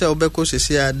better say obeko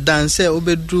sesi a than say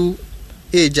obedu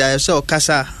age a say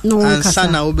okasa and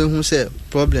sana obehu say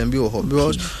problem bi ho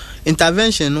because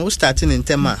intervention no starting in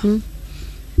tema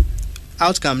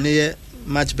outcome ne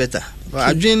much better but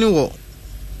adwene wo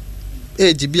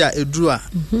age bia edru a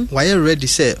why ready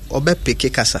say obepeke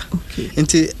kasa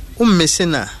nti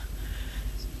ummesena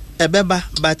ebeba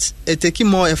but it take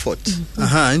more effort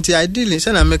nti ideally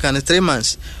say na make an 3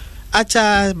 months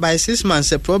acha by 6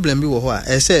 months a problem bi wo ho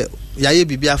a say yaye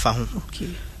bibia fa ho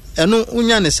eno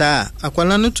unya ne saa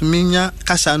akwala no tumi nya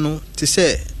kasa no ti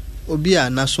say obi a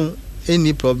naso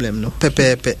any problem no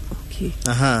pepepe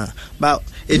but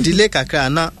a delay kakra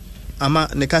na ama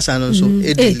ne kasa no so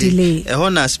delay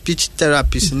na speech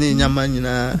therapist ni nyama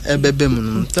nyina ebebe mu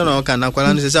no tena o kana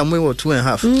kwala no say mo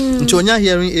 2.5 nti onya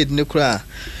hearing aid ne kura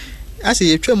ase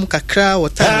yetwa mu kakra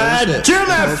wota no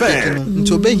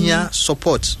nti obehia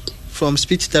support from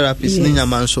speech therapist ni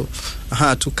nyama so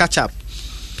to catch up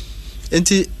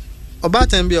nti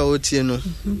obatan bia otie no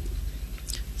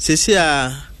sesi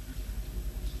a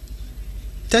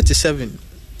 37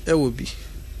 ewobi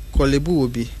kolebu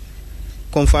wobi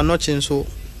konfanoche so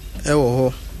ewo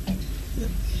ho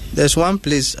there's one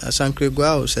place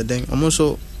Sankregua or Sedeng almost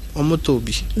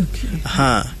omotobi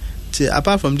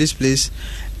apart from this place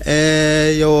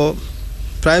your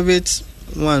private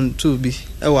one too be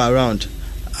around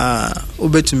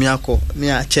obetumi akọ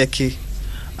na check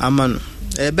amano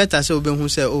better say obehu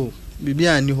say oh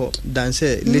bibia ni ho than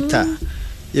say later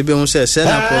you be say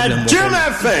na problem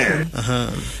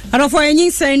for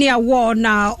Nhyinsen ni Awoo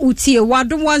na utie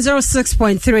Adom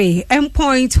 106.3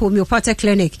 endpoint homeopathic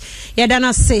clinic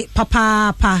yedana say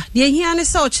papa de hia ne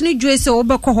say ochine dwe say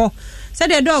obekọ ho say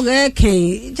the dog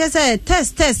can just say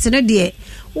test ne de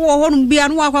wo ho bia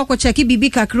no akwa check bibi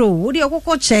kakro wo de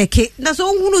okoko check na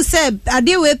so hunu say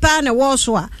ade we pa na wo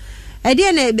so a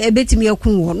ade na ebetimi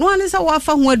akun wo no ane say wo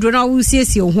afa ho aduro na wo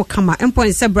siesie ho kama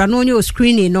endpoint say bra no onye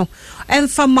screening no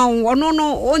emfa ma ono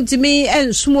no ontimi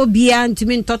ensumo bia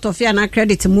ntimi ntotofia na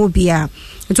credit mo bia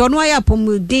nti ono aya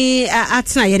pomudi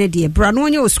atena yene de bra no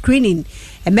onye screening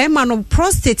emema no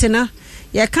prostate na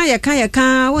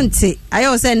yeka wonte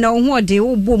ayo say na ho de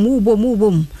wo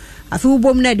bom afi wo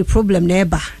bom na the problem na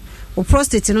eba wo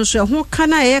prostate no so ho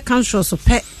kana ye cancer so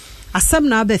pe asam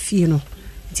na abafie no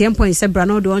point say bra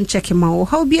no do on check ma o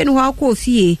how bia no ha akọ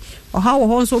fie o ha wo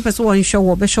ho so pese won hwe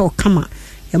wo be hwe kama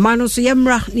e ma no so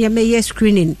yemra na ye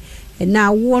screening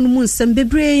na wo no mun sem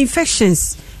bebre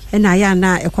infections na ya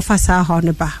na ekofa sa ha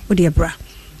ne ba wo de bra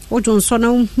wo jonso na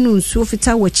hunu nsu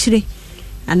fita wo kire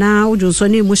ana wo jonso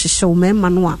na mu hyehyɛ wo ma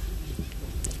no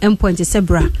a point say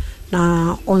bra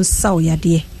na on saw ya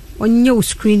de onye wo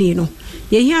screening no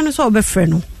ye hia no so obefre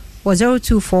no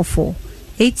 0244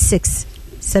 86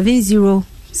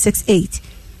 7068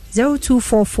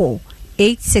 0244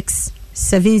 86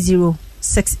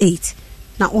 7068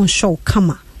 na on show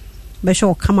kama be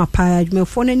show kama pa me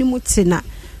phone ani muti na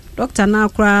doctor na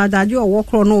akra daje owo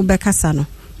kro no be kasa no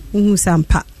hu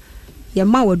sampa ye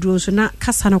ma waduro so na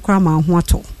kasa no kra ma ho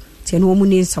ato tie no mu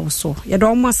ni nsaw so ye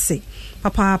do mo se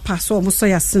papa so mo so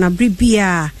ya sena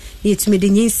bribia ye timi de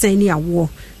Nhyinsen ni Awoo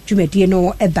dwumadie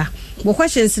no eba bo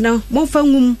questions na mo fa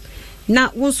ngum na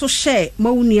wo so share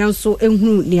mawunia so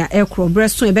ehunu nia ekro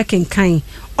breso ebekenkan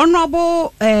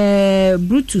honorable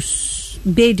Brutus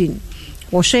Baden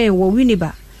wo share wo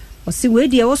winiba o si we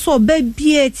dia wo so ba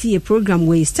bieti program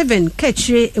we Steven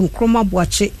Kechire Nkroma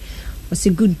Boache o si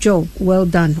good job well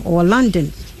done or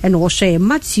London and wo share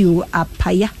Matthew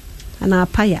Apaya ana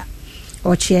Apaya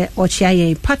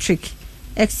Ochiaye Patrick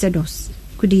Exodus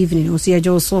good evening o si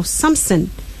also Samson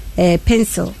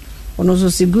pencil ono so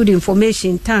si good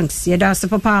information thanks yeda se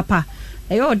papa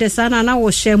eyo de sana na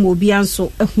wo share mo bia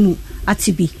nso ehunu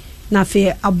atibi na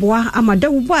fe aboa amada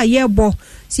wo bo ayebo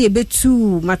si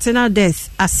ebetu maternal death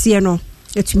ase no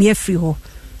etumi afri ho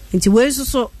nti we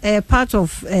so part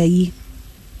of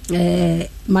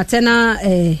maternal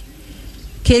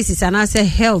cases and as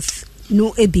health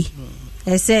no ebi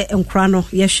ese nkra no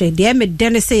ye hwe de me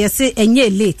de se yese enye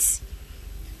late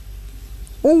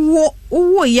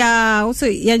owo ya o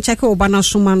se yen check o bana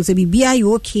suma no se bibia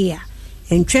you okay a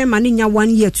entwe ma nya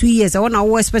 1 year 2 years I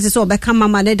wanna expect so be ka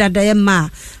mama ne dada ye ma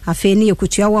afa ni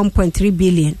ekutua 1.3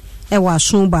 billion e wa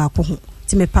so ba ko ho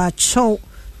ti me pa chow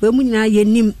we mu nyina ye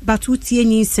nim but utie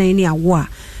Nhyinsen ni Awoo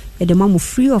e de mamu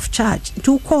free of charge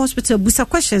to call hospital busa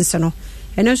questions no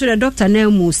ɛno so the doctor na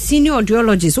mu senior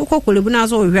audiologist wokɔkɔlebu na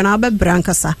so ohwɛ na abɛbra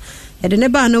nkasa ɛde ne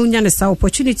ba na unya ne sa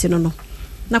opportunity no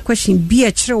na question bi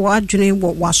a kyerɛ wa adwene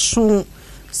wɔ waso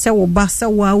sɛ wo ba sɛ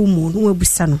wa wo mu no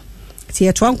wabusa no ti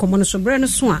yɛto ankomo no so brɛ no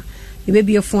so a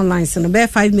yɛbɛbie phone lines no bɛ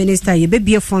 5 minutes ta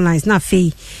yɛbɛbie phone lines na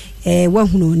afei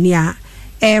wahunu ni a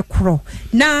kro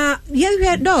na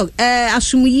yɛhwɛ dog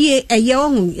asumuyie ɛyɛ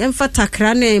ohun yɛmfa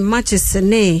takra ne matches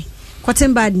ne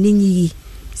cotton bad ni nyi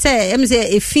sɛ em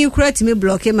sɛ efi kura timi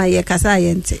block ma yɛ kasa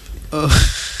yɛnte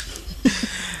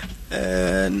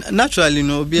naturally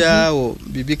no bia wo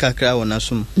bibi kakra wo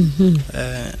nasum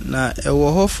na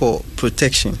ɛwɔ ho for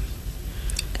protection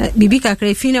bibi kakra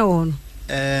efi na wo no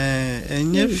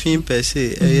enye fin per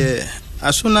se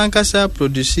asuna nkasa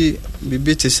produce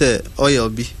bibi te se oil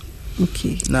bi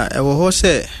okay na ɛwɔ ho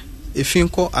se efi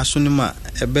nko asunuma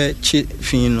ebe chi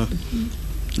fin no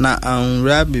na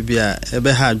anra bibia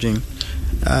ebe ha adwen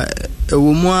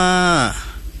ɛwɔ mu a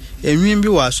enwin bi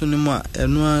wɔ asunuma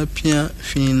ɛno apia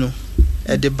fin no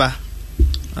ɛdeba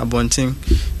abonten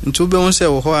ntu be won se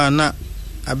wo ho ana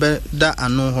abɛda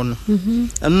ano ho no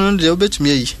ɛno de obetumi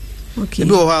ayi okay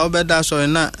ebi wo ho obɛda so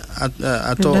na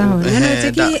ato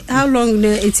how long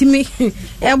na etimi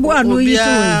ebo ano yi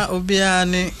to obia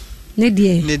ne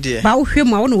die ba wo hwɛ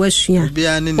mu a wo no wasua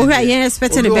wo hwɛ yɛn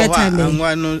expect the better time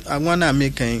anwa na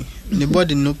american the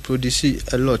body no produce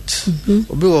a lot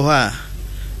obi wo ho a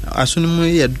asunimu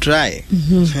ye dry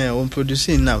on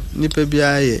producing now nipa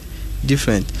bia ye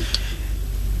different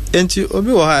enti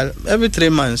obi wo ha every 3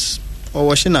 months or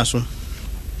washing aso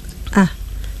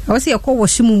I was here call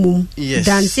washing mum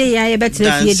dan say ya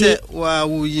better fie dey wa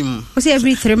wo yim was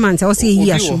every 3 months I was here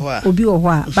year obi wo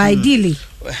ho by ideally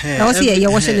I was here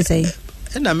washing the say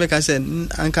and I make I say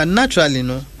anka naturally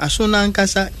no aso na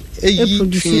ankasa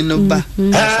eyi fin no ba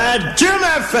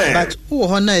but wo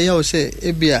ho na ye o say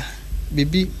ebia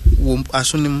bibi wo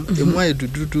asonim emu aye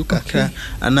dududu kakra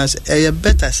anas eye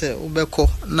better say obekọ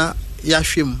na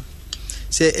yahwem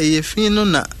say eye fin no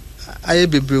na aye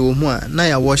bebre wo mu a na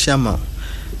ya wash ama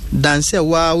dan say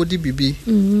wa wo di bibi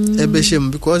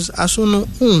ebehjem because aso no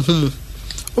unhum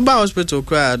oba hospital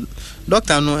kra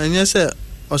doctor no enye say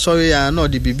osori ya na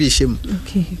odi bibi hjem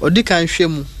okay odi kan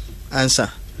hwemu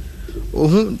ansa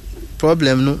ohun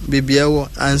problem no bibi ewo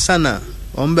ansa na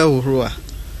ombe hohoro a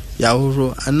ya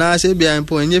hohoro ana se bia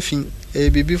mpo enye fin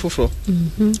bibi foforo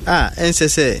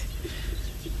ensese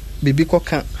bibi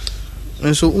koka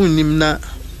nso unnim na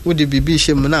wodi bibi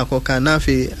hjem na akoka na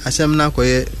afi asem na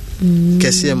akoye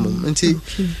kese mum nti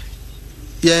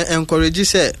ye encourage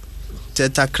say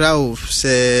teta crowd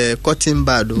se cotton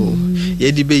bad o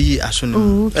ye di beyi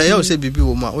asono e ya say bibi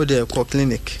wo ma o de ko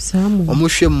clinic o mo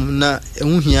hwem na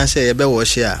ehu hia say ye be wo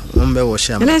hye a wo be wo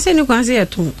hye na say ni kwanse ye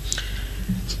to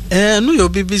no your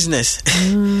business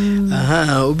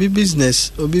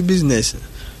obi business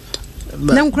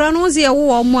na nkura no ze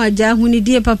wo mo aja hu ni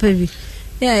die papa bi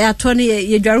ya to ne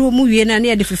ye dware ho mu wie na ne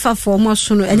ye de fifa fo mo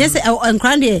so no enye se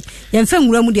nkura de ye mfa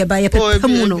nwura mu de ba ye papa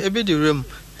mu no e be de rem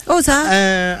sa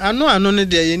ano ne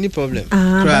de ye ni problem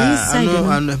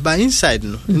ano by inside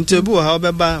no ntebu ha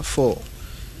obeba for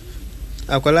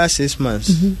akwala 6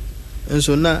 months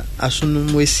enso na asunu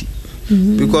mwesi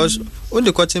because on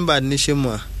the cotton bad ni shemu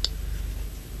a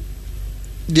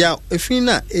dia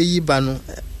efina eyi ba no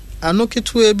ano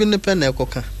ketu ebi ne pe na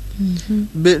ekoka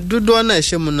be dodo na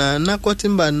shemu na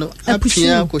cotton bad no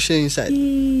apia ko she inside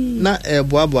na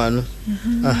eboabo ano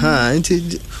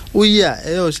nti oyi a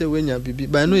e o se wenya bibi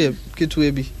ba no ye ketu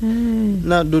ebi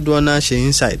na dodo na she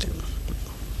inside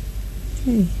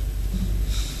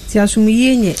ti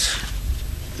asumuye nye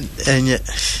enye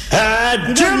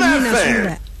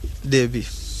Debbie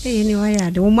ni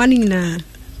waya de womani na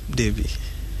Debbie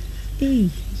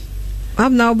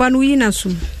na obanu yi na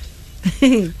sum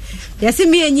yasi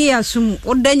mi enyi asum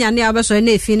odanya ne abeso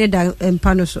na efi ne da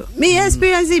empano so me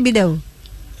experience bi da o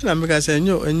na me ka se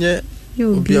nyo enye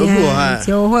obi obu ha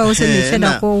ti o ho o se me fe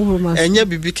da ko huruma enye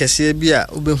bibi kese bi a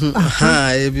obehu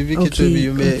bibi keto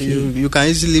bi you can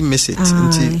easily miss it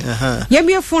nti ya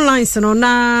bi phone lines no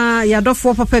na ya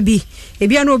dofo papa bi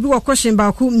ebia na obi wo question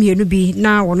ba ku mienu bi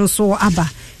na wono so aba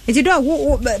enti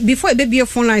do before be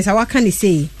phone lines I can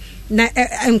say na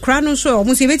enkra no so o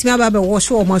mo se betimi aba wo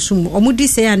so o masum o mo di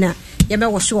say na ya be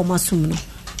wo so o masum no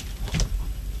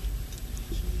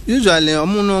usually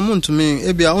omuntumi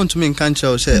ebia ontumi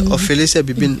nkancha say ofele say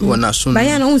bibin wona so ba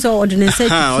ya na unso ordinance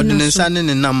ordinance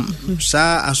ne nam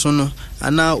sa aso no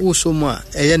ana uso mu a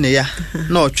eye ne ya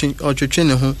na otwetwe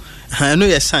ne ho eno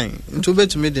ye sign ntu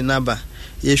betumi de naba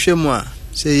ye hwemu a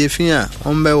say ye fin a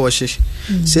ombe wo hye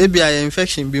say bia ye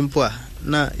infection bi mpo a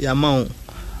na ya ma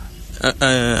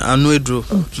Anuedro.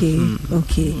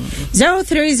 Okay.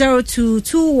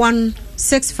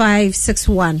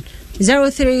 0302216561.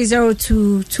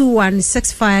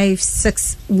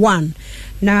 0302216561.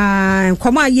 Na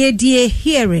nkoma ye die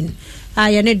hearing.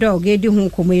 Ayane dog edi hu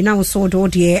nkomo na so do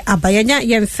de abayanya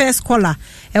yen first caller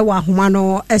e wa homa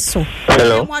no eso.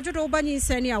 Hello. Mo ajodo banyi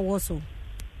nsani awoso.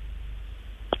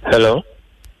 Hello.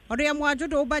 Odo ya mo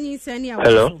ajodo banyi nsani awoso.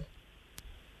 Hello.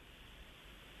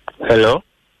 Hello.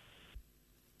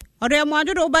 Odo ya mo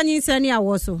ajodo banyi nsani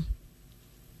awoso.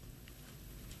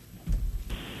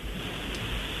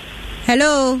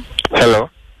 Hello. Hello.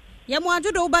 Ya mo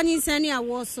ajodo banyi nsani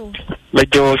awoso.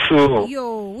 Mejo so.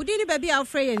 Yo, wudi ni baby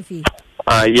afre yemfi.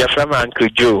 Ya from Uncle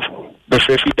Joe. Be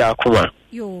frefi da kuma.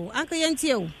 Yo, Uncle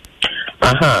Yentie o.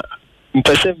 Aha.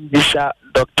 Mpese bisa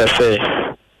doctor say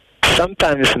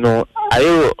sometimes no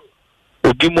ayo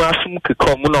obi mu asum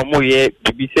kiko mu no mo ye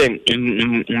bibi say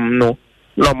no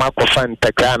ma ko fan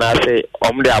takra na say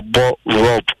om de abo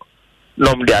rob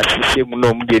no mo de asise mu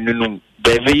no mo de nunum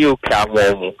beve yo ka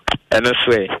mo eno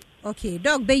so okay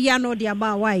dog be ya no de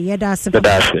aba why ye da se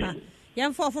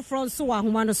yan for front so wa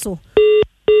homa no so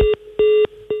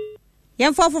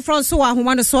yan for front so wa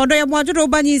homa no so do ye mo ajodo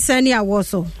banyi sani awo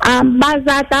so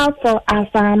ambassador for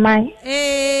Asaman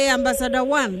ambassador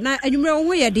 1 na anwumre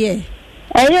wo ye de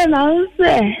na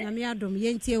unse na mi Adom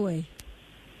yentie we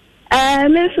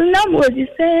me so na mo the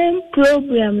same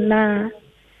problem na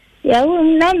ya wo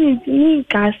na mi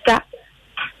kasa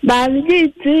ba mi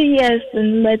 2 years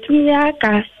metumi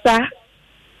kasa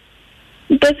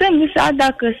mpese mi sa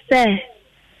da ko se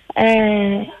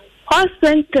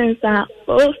sentence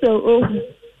also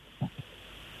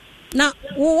na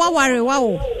wo worry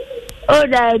wo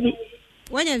daddy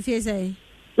when you feel say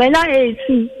when I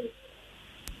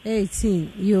 18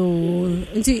 yo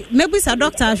nti maybe sa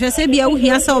doctor hwe say bia wo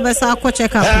hia sa obesa akọ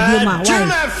check up bi ma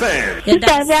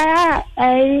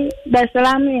why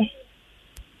besalami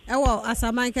ewo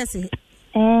Asaman kese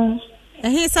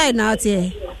he side na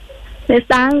tie the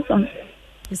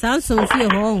Samson fie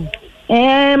ho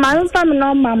ma nfa me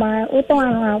no mama o to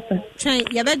anu afa twen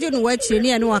ye beje no wa chire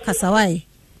ne no akasa wai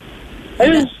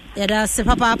ya da se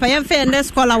papa yan fe ne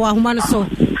scholar wa homa no so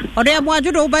odo ya mo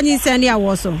ajudo banyi sani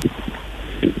awo so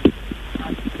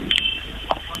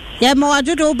ya mo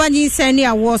ajudo banyi sani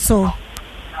awo so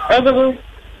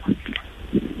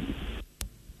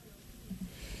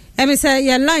emi say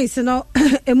ya lines no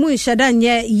emu nhada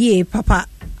nye ye papa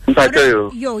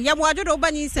yo ya mo ajudo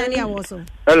banyi sani awo so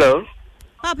hello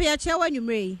papa ya chewa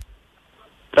nyumre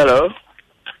hello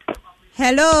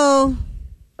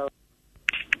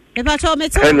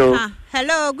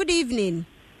Hello, good evening.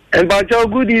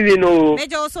 Empacho, good evening. Oh.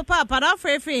 Major also papa, na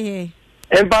free here.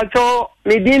 Empacho,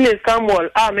 me din is Samuel.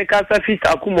 Me kasa fi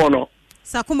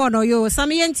Sakumono yo,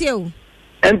 sami yentio.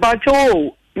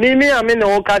 Empacho, me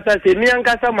no kasa se me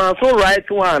ankasa man so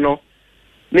right one no.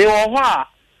 Me wo ho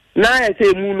na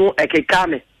ese mu no ekeka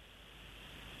me.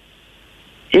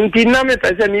 Inti na me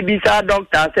pese me bisa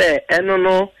doctor say eno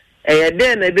no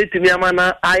den na betumi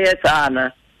amana ayesa na.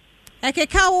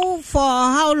 Ekeka for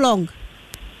how long?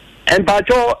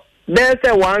 Empacho, there's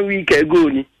 1 week ago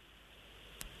ni.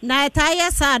 Na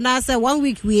ayesa na say 1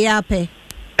 week we ape.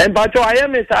 Empacho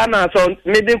ayeme sa na so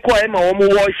me de ko e ma wo mo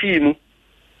wash mu.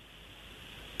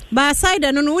 Ba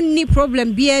side no ni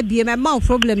problem bia me ma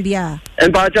problem bia.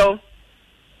 Empacho.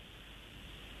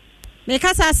 Me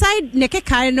kasa side ne ke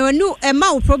kai no nu e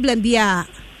ma problem bia.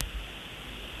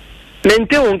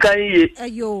 Mente unkan ye.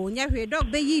 Ayo, nyahwe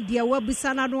dog be yi dia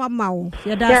wabusa na no amawo.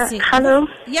 Ya da se. Hello.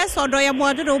 Yes, odo ya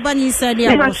mo do ba ni sani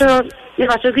ya.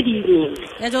 Good evening.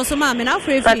 Ya jo so ma me na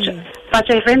free. But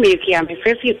if I make you, I'm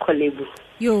free kolebu.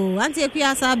 Yo, anti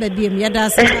epia sa ba biem ya da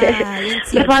se.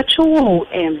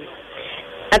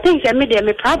 I think I made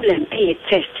a problem a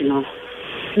test, you know.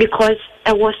 Because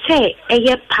I was say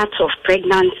a part of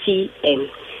pregnancy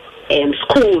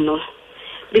school, no.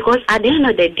 Because at the end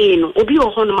of the day, no, obi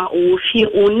ohonoma o feel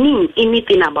onim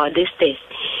anything about this test.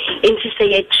 And she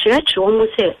say a church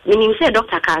almost say, meaning say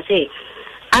doctor can say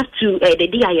up to the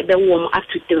day I be warm up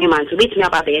to 3 months. Wait me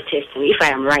about the testing if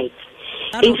I am right.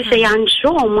 And she say I'm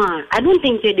sure, man. I don't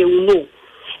think that they will know.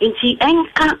 And she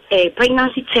anchor a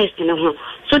pregnancy test, you know,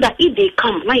 so that if they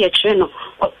come, my children,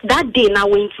 that day now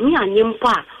when me and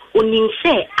Yimpa, onim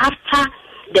say after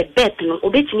the birth, no,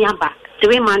 obey me back.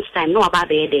 3 months time, no about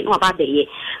the day, no about the year.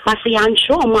 But say I'm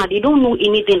sure, ma, they don't know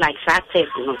anything like that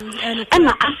test, you know. And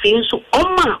I feel so,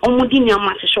 ma, omudini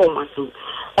amasi show ma so.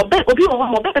 Obi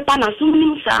pepa na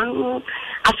sumini sang.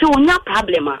 I feel no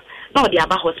problem, ma. No, the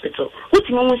Aba hospital. What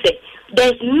you say?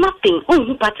 There's nothing.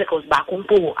 Only particles back on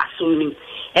po assuming.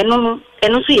 eno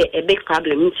so ye a big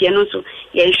problem nti eno so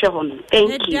ye nhwe ho no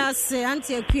thank you yes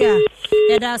auntie akua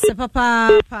yes papa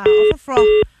ofofro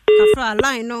kafra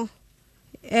line no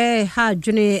ha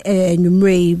dwene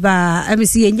nwumrei ba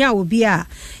amisi yenya obi a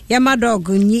yama dog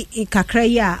nyi kakra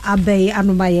ya abai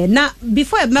anomaye na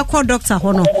before me call doctor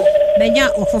ho no menya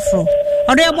ofofro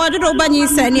odo ye bodo do banyi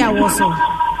sani awoso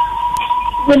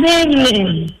good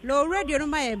evening low radio no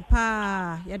my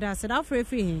pa yada se da free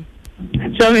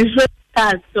so me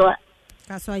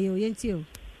so yo yentio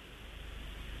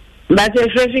but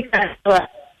free so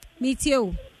me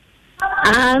too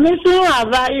me so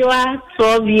about you are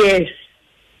 12 years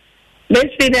let's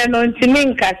see the non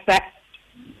timin kasa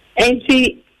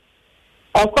enti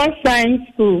okọ science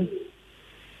school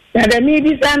na the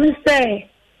me say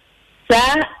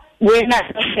sa we na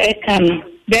kan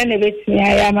then ebetimi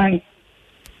ayaman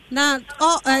na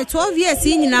 12 years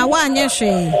nyina wa anye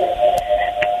hwe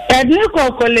edne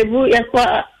ko kolebu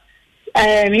yakwa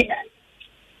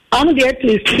I'm there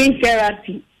to speech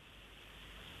therapy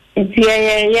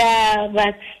yeah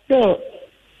but so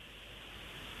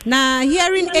na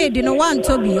hearing aid no one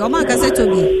to be o man ka say to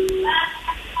be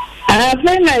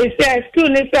when I say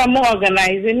school is more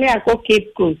organizing me akọ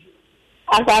keep cool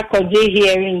akọ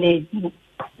hearing aid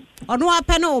onu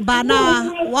apẹ na oba na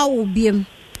wa wo biem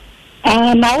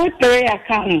na we three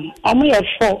account omo ye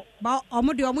 4 ba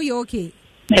omo de omo ye okay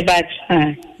me ba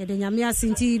try ye de nyame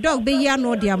asinti dog be ya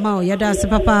no de ama o ye da se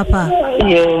papa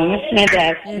yo me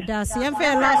da ye da se yem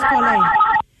fe last call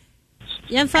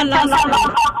yem fe last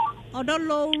call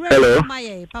odolo re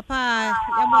my papa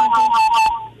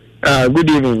ye good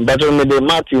evening but on the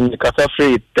Martin Kasa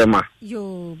free tema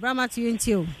yo brama to you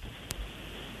ntio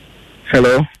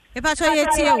hello e pa to ye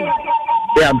tio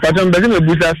yeah but on the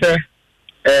busa say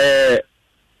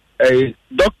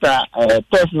doctor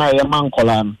test na yaman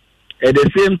kolan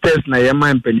the same test na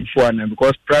yaman penifo na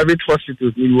because private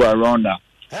hospitals need around that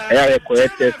I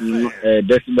correct test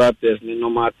decibel test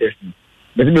normal test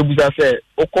but the busa say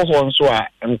okọ so a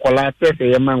enkola test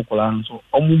yaman kolan so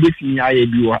omu betimi aye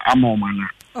bi wa amomana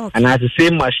and at the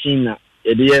same machine na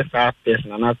the test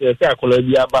na say akola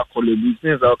bi aba kolebu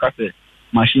since aka say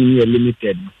machine is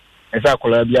limited esa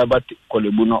akola bi aba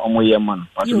kolebu no omoye man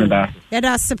patme da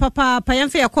ya se papa pa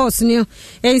yemfe course ni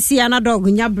ensi ana dog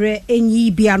nyabre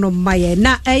enyi bia no maye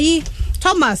na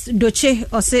Thomas Doche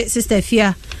ose sister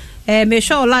Fia me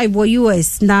show live wo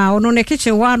US na ono ne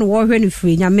kitchen one wo hwe ni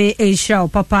free nyame ensha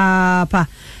papa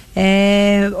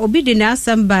obi de na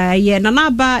asamba ye na na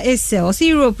ba ese o si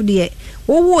Europe de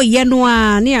wo ye no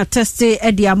a na test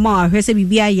e de ama hwe se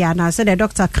bibia ya na se the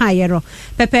doctor kan ye ro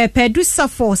pepe do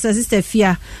suffer sister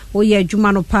Fia o ye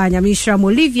adwuma no pa nyame hira mo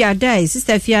Olivia dai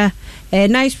sister Fia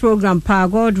nice program pa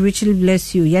God richly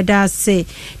bless you yada say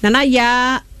na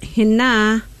ya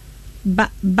hina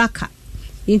baka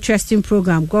interesting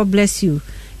program God bless you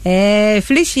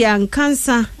Felicia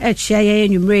Cancer chia ye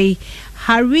numre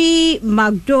Harry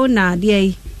McDonald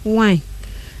ye wine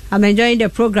I'm enjoying the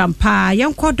program pa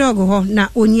yanko dog ho na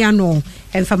onia no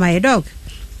emfa my dog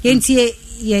yentie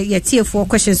ye tie for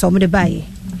questions on the buy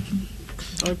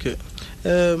okay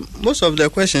most of the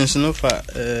questions no for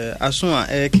asua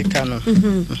keka no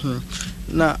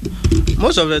na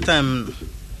most of the time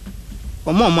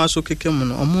omo so keke mu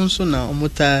no omo nso na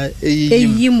omota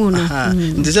eyi mu no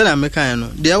nti say na meka no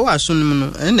de wa aso no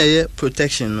no na ye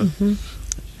protection no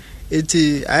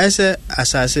eti ayese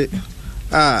asase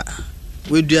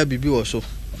we dua bibi wo so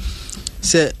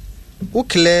se wo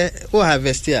clear wo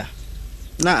harvest ya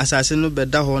na asase no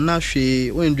beda ho na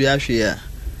hwe wo ndua hwe ya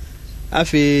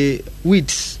afi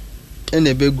weeds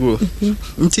ene be grow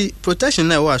nti protection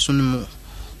na wo aso no mu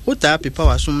wo ta paper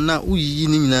wa so na wo yi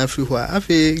ni nyina afi ho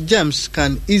afi germs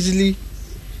can easily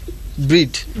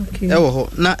breed ewo ho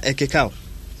na ekekao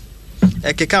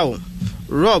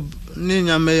rob ni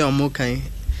nyame yo mo kan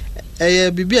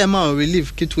bibi e ma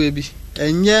relief kitwe bi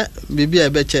enye bibi e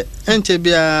beche enche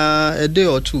bia a day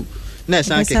or two na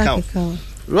san kekao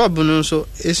rob no so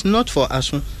it's not for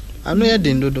aso anu ye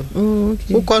den dodo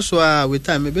because with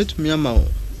time e betumi ama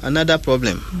another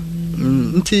problem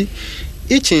nti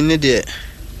itching ne de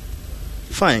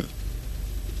fine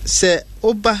se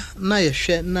oba na ye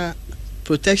hwe na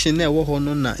protection na wo ho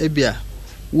no na ebia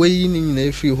we ni nyina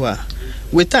efi ho a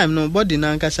with time no body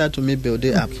na nkasa to me build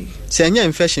it up se anya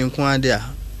infection ko ade a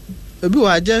obi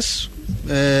wa just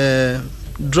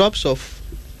drops of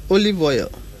olive oil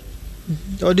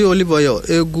or the olive oil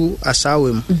egu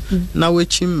asawem na we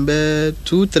chim be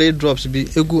 2-3 drops bi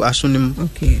egu asunim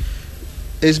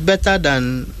it's better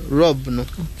than rub no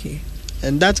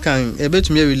and that can a bit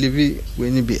me relieve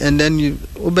when it be and then you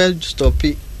stop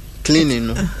it cleaning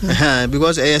no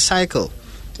because a cycle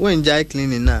when jai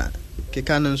cleaning na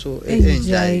kekano so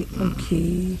enjoy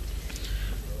okay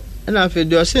and I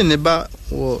feel you say neba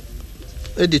wo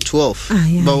edi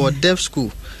 12 but what deaf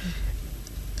school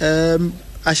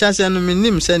ashase no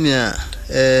minim senia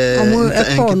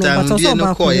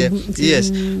no koye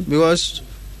yes because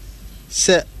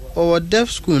say our deaf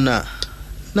school na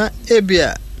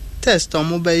ebia test on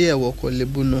mobile ye wo ko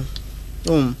lebu no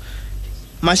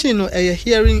machine no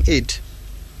hearing aid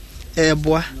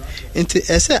boa enti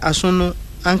ese aso no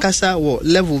ankasa wo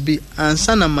level bi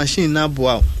ansa na machine na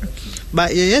boa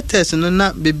but ye test no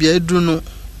na bebia edu no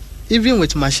even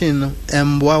with machine no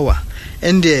emboa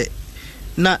and the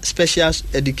na special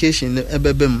education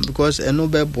ebebem because eno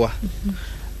beboa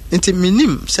enti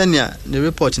minim senia the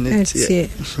report net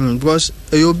because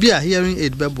you be a hearing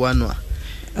aid beboa no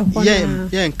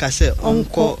yeah nkase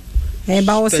onko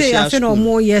ba wo say afi no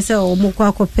mo yes o mo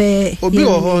kwa kope obi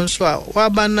wo ho nso a wa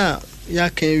ba na ya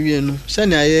kan wie no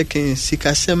senia ye kan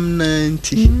sikasem na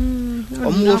nti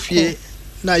omo ofie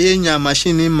na ye nya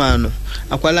machine ma no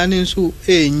akwala ni nso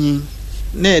enyi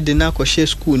na e de na kwhye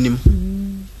school nim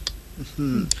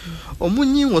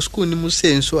omunyi wo school nim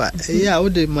say nso a ya wo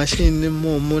de machine nim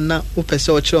mo na wo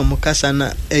pese o kire mo kasa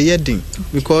na eyedin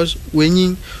because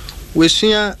wenyi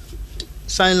wesua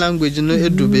sign language no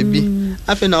edu baby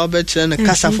afi na obe kire na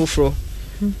kasa foforo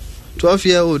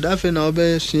 12-year-old afi na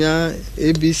obe sua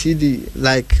ABCD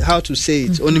like how to say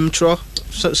it onim tro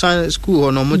school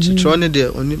or no much tro ne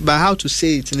there but how to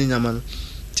say it in nyama no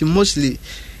it mostly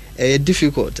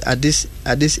difficult at this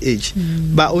age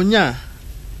but onya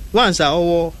once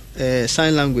our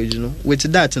sign language no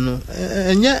with that no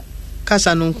enye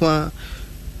kasa no kwa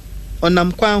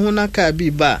onam kwa ho na ka bi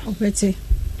ba obeti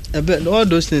all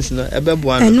those things no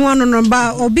ebeboa no enu no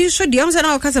ba obi so de am say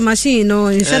na kasa machine no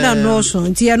instead of no so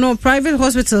nti no private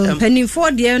hospital penny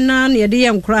for there na ye de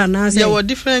yam kra na say there were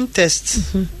different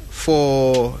tests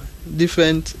for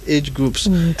different age groups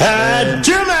Jim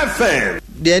FM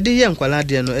de de yam kwala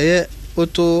de no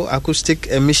auto acoustic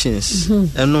emissions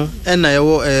eno na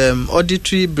yewo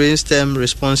auditory brainstem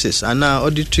responses and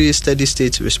auditory steady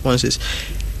state responses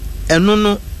eno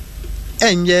no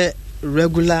enye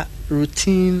regular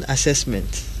routine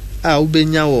assessment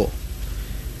ubenya wo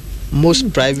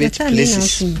most private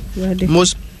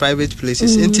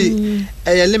places nti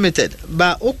limited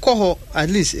but okoho at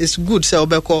least it's good say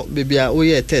obeko baby a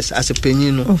oye test as a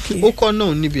penny no oko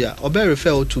no ni bia obe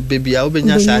refer to baby a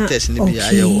obenya sa test ni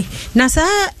bia yewo na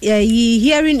sa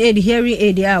hearing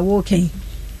aid a working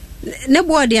ne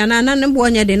board ya na ne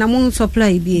board nya de na mon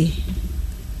supply bi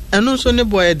eno so ne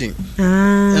board din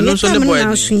eno so ne board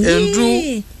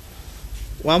endru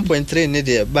 1.3 ne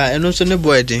de ba eno so ne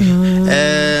board din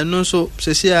no so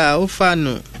sesi a ofa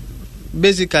no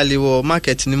basically wo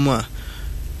market ni mo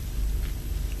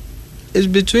is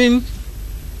between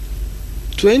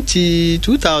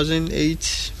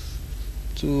 22,008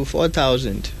 to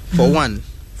 4,000 for one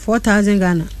 4,000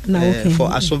 Ghana na okay for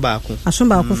asombaako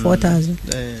 4,000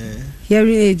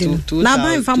 hearing aid na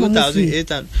ban fam mo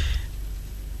 2,800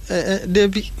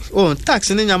 debi tax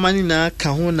ni nyamani na ka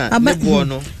ho na ne bo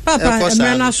no papa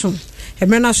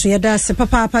emrena so yeda se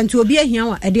papa nti obi ahia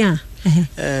wa ede a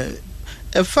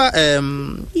efa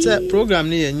program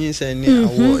ni Nhyinsen ni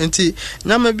awo nti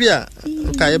nyama bi a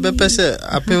ka ye be pese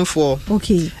apemfo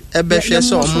okay ebe hwe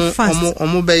so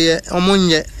omo beye omo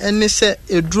nye eni se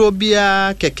eduro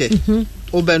bia keke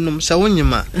obenum se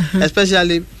wonyima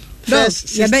especially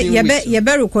first you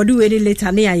be record we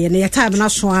later na ye na time na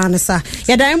so an sa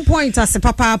ye dan point as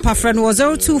papa friend was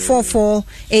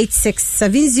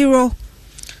 0244867068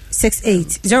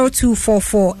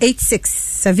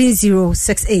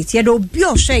 0244867068 ye do bi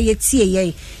o hwe ye tie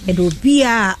ye do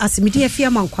bia asemidi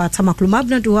afia mankwa tamakluma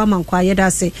bna do mankwa ye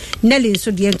da se Nelly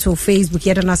so de ento Facebook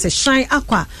ye da na se shine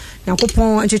akwa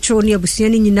yankopon enchechiro ne abusua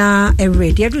ni nyina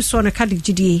ered ye do so na kadi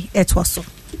gidi eto so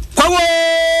kwawo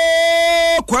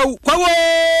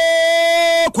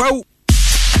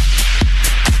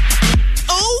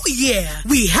Oh yeah,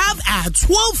 we have our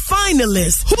 12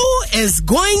 finalists. Who is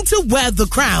going to wear the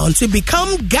crown to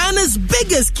become Ghana's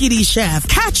biggest kiddie chef?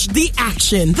 Catch the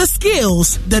action, the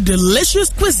skills, the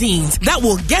delicious cuisines that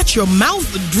will get your mouth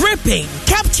dripping.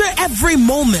 Capture every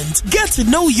moment. Get to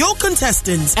know your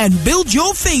contestants and build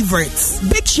your favorites.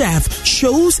 Big Chef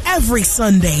shows every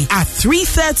Sunday at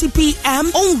 3:30 p.m.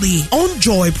 only on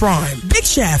Joy Prime. Big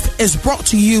Chef is brought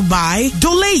to you by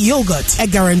Dole Yogurt, a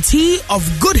guarantee of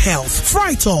good health.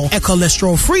 Frytol, a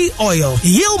cholesterol-free oil.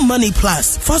 Yield Money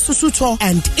Plus, Fasusuto,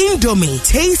 and Indomie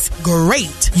taste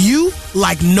great. You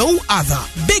like no other.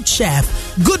 Big Chef,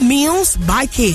 good meals by K.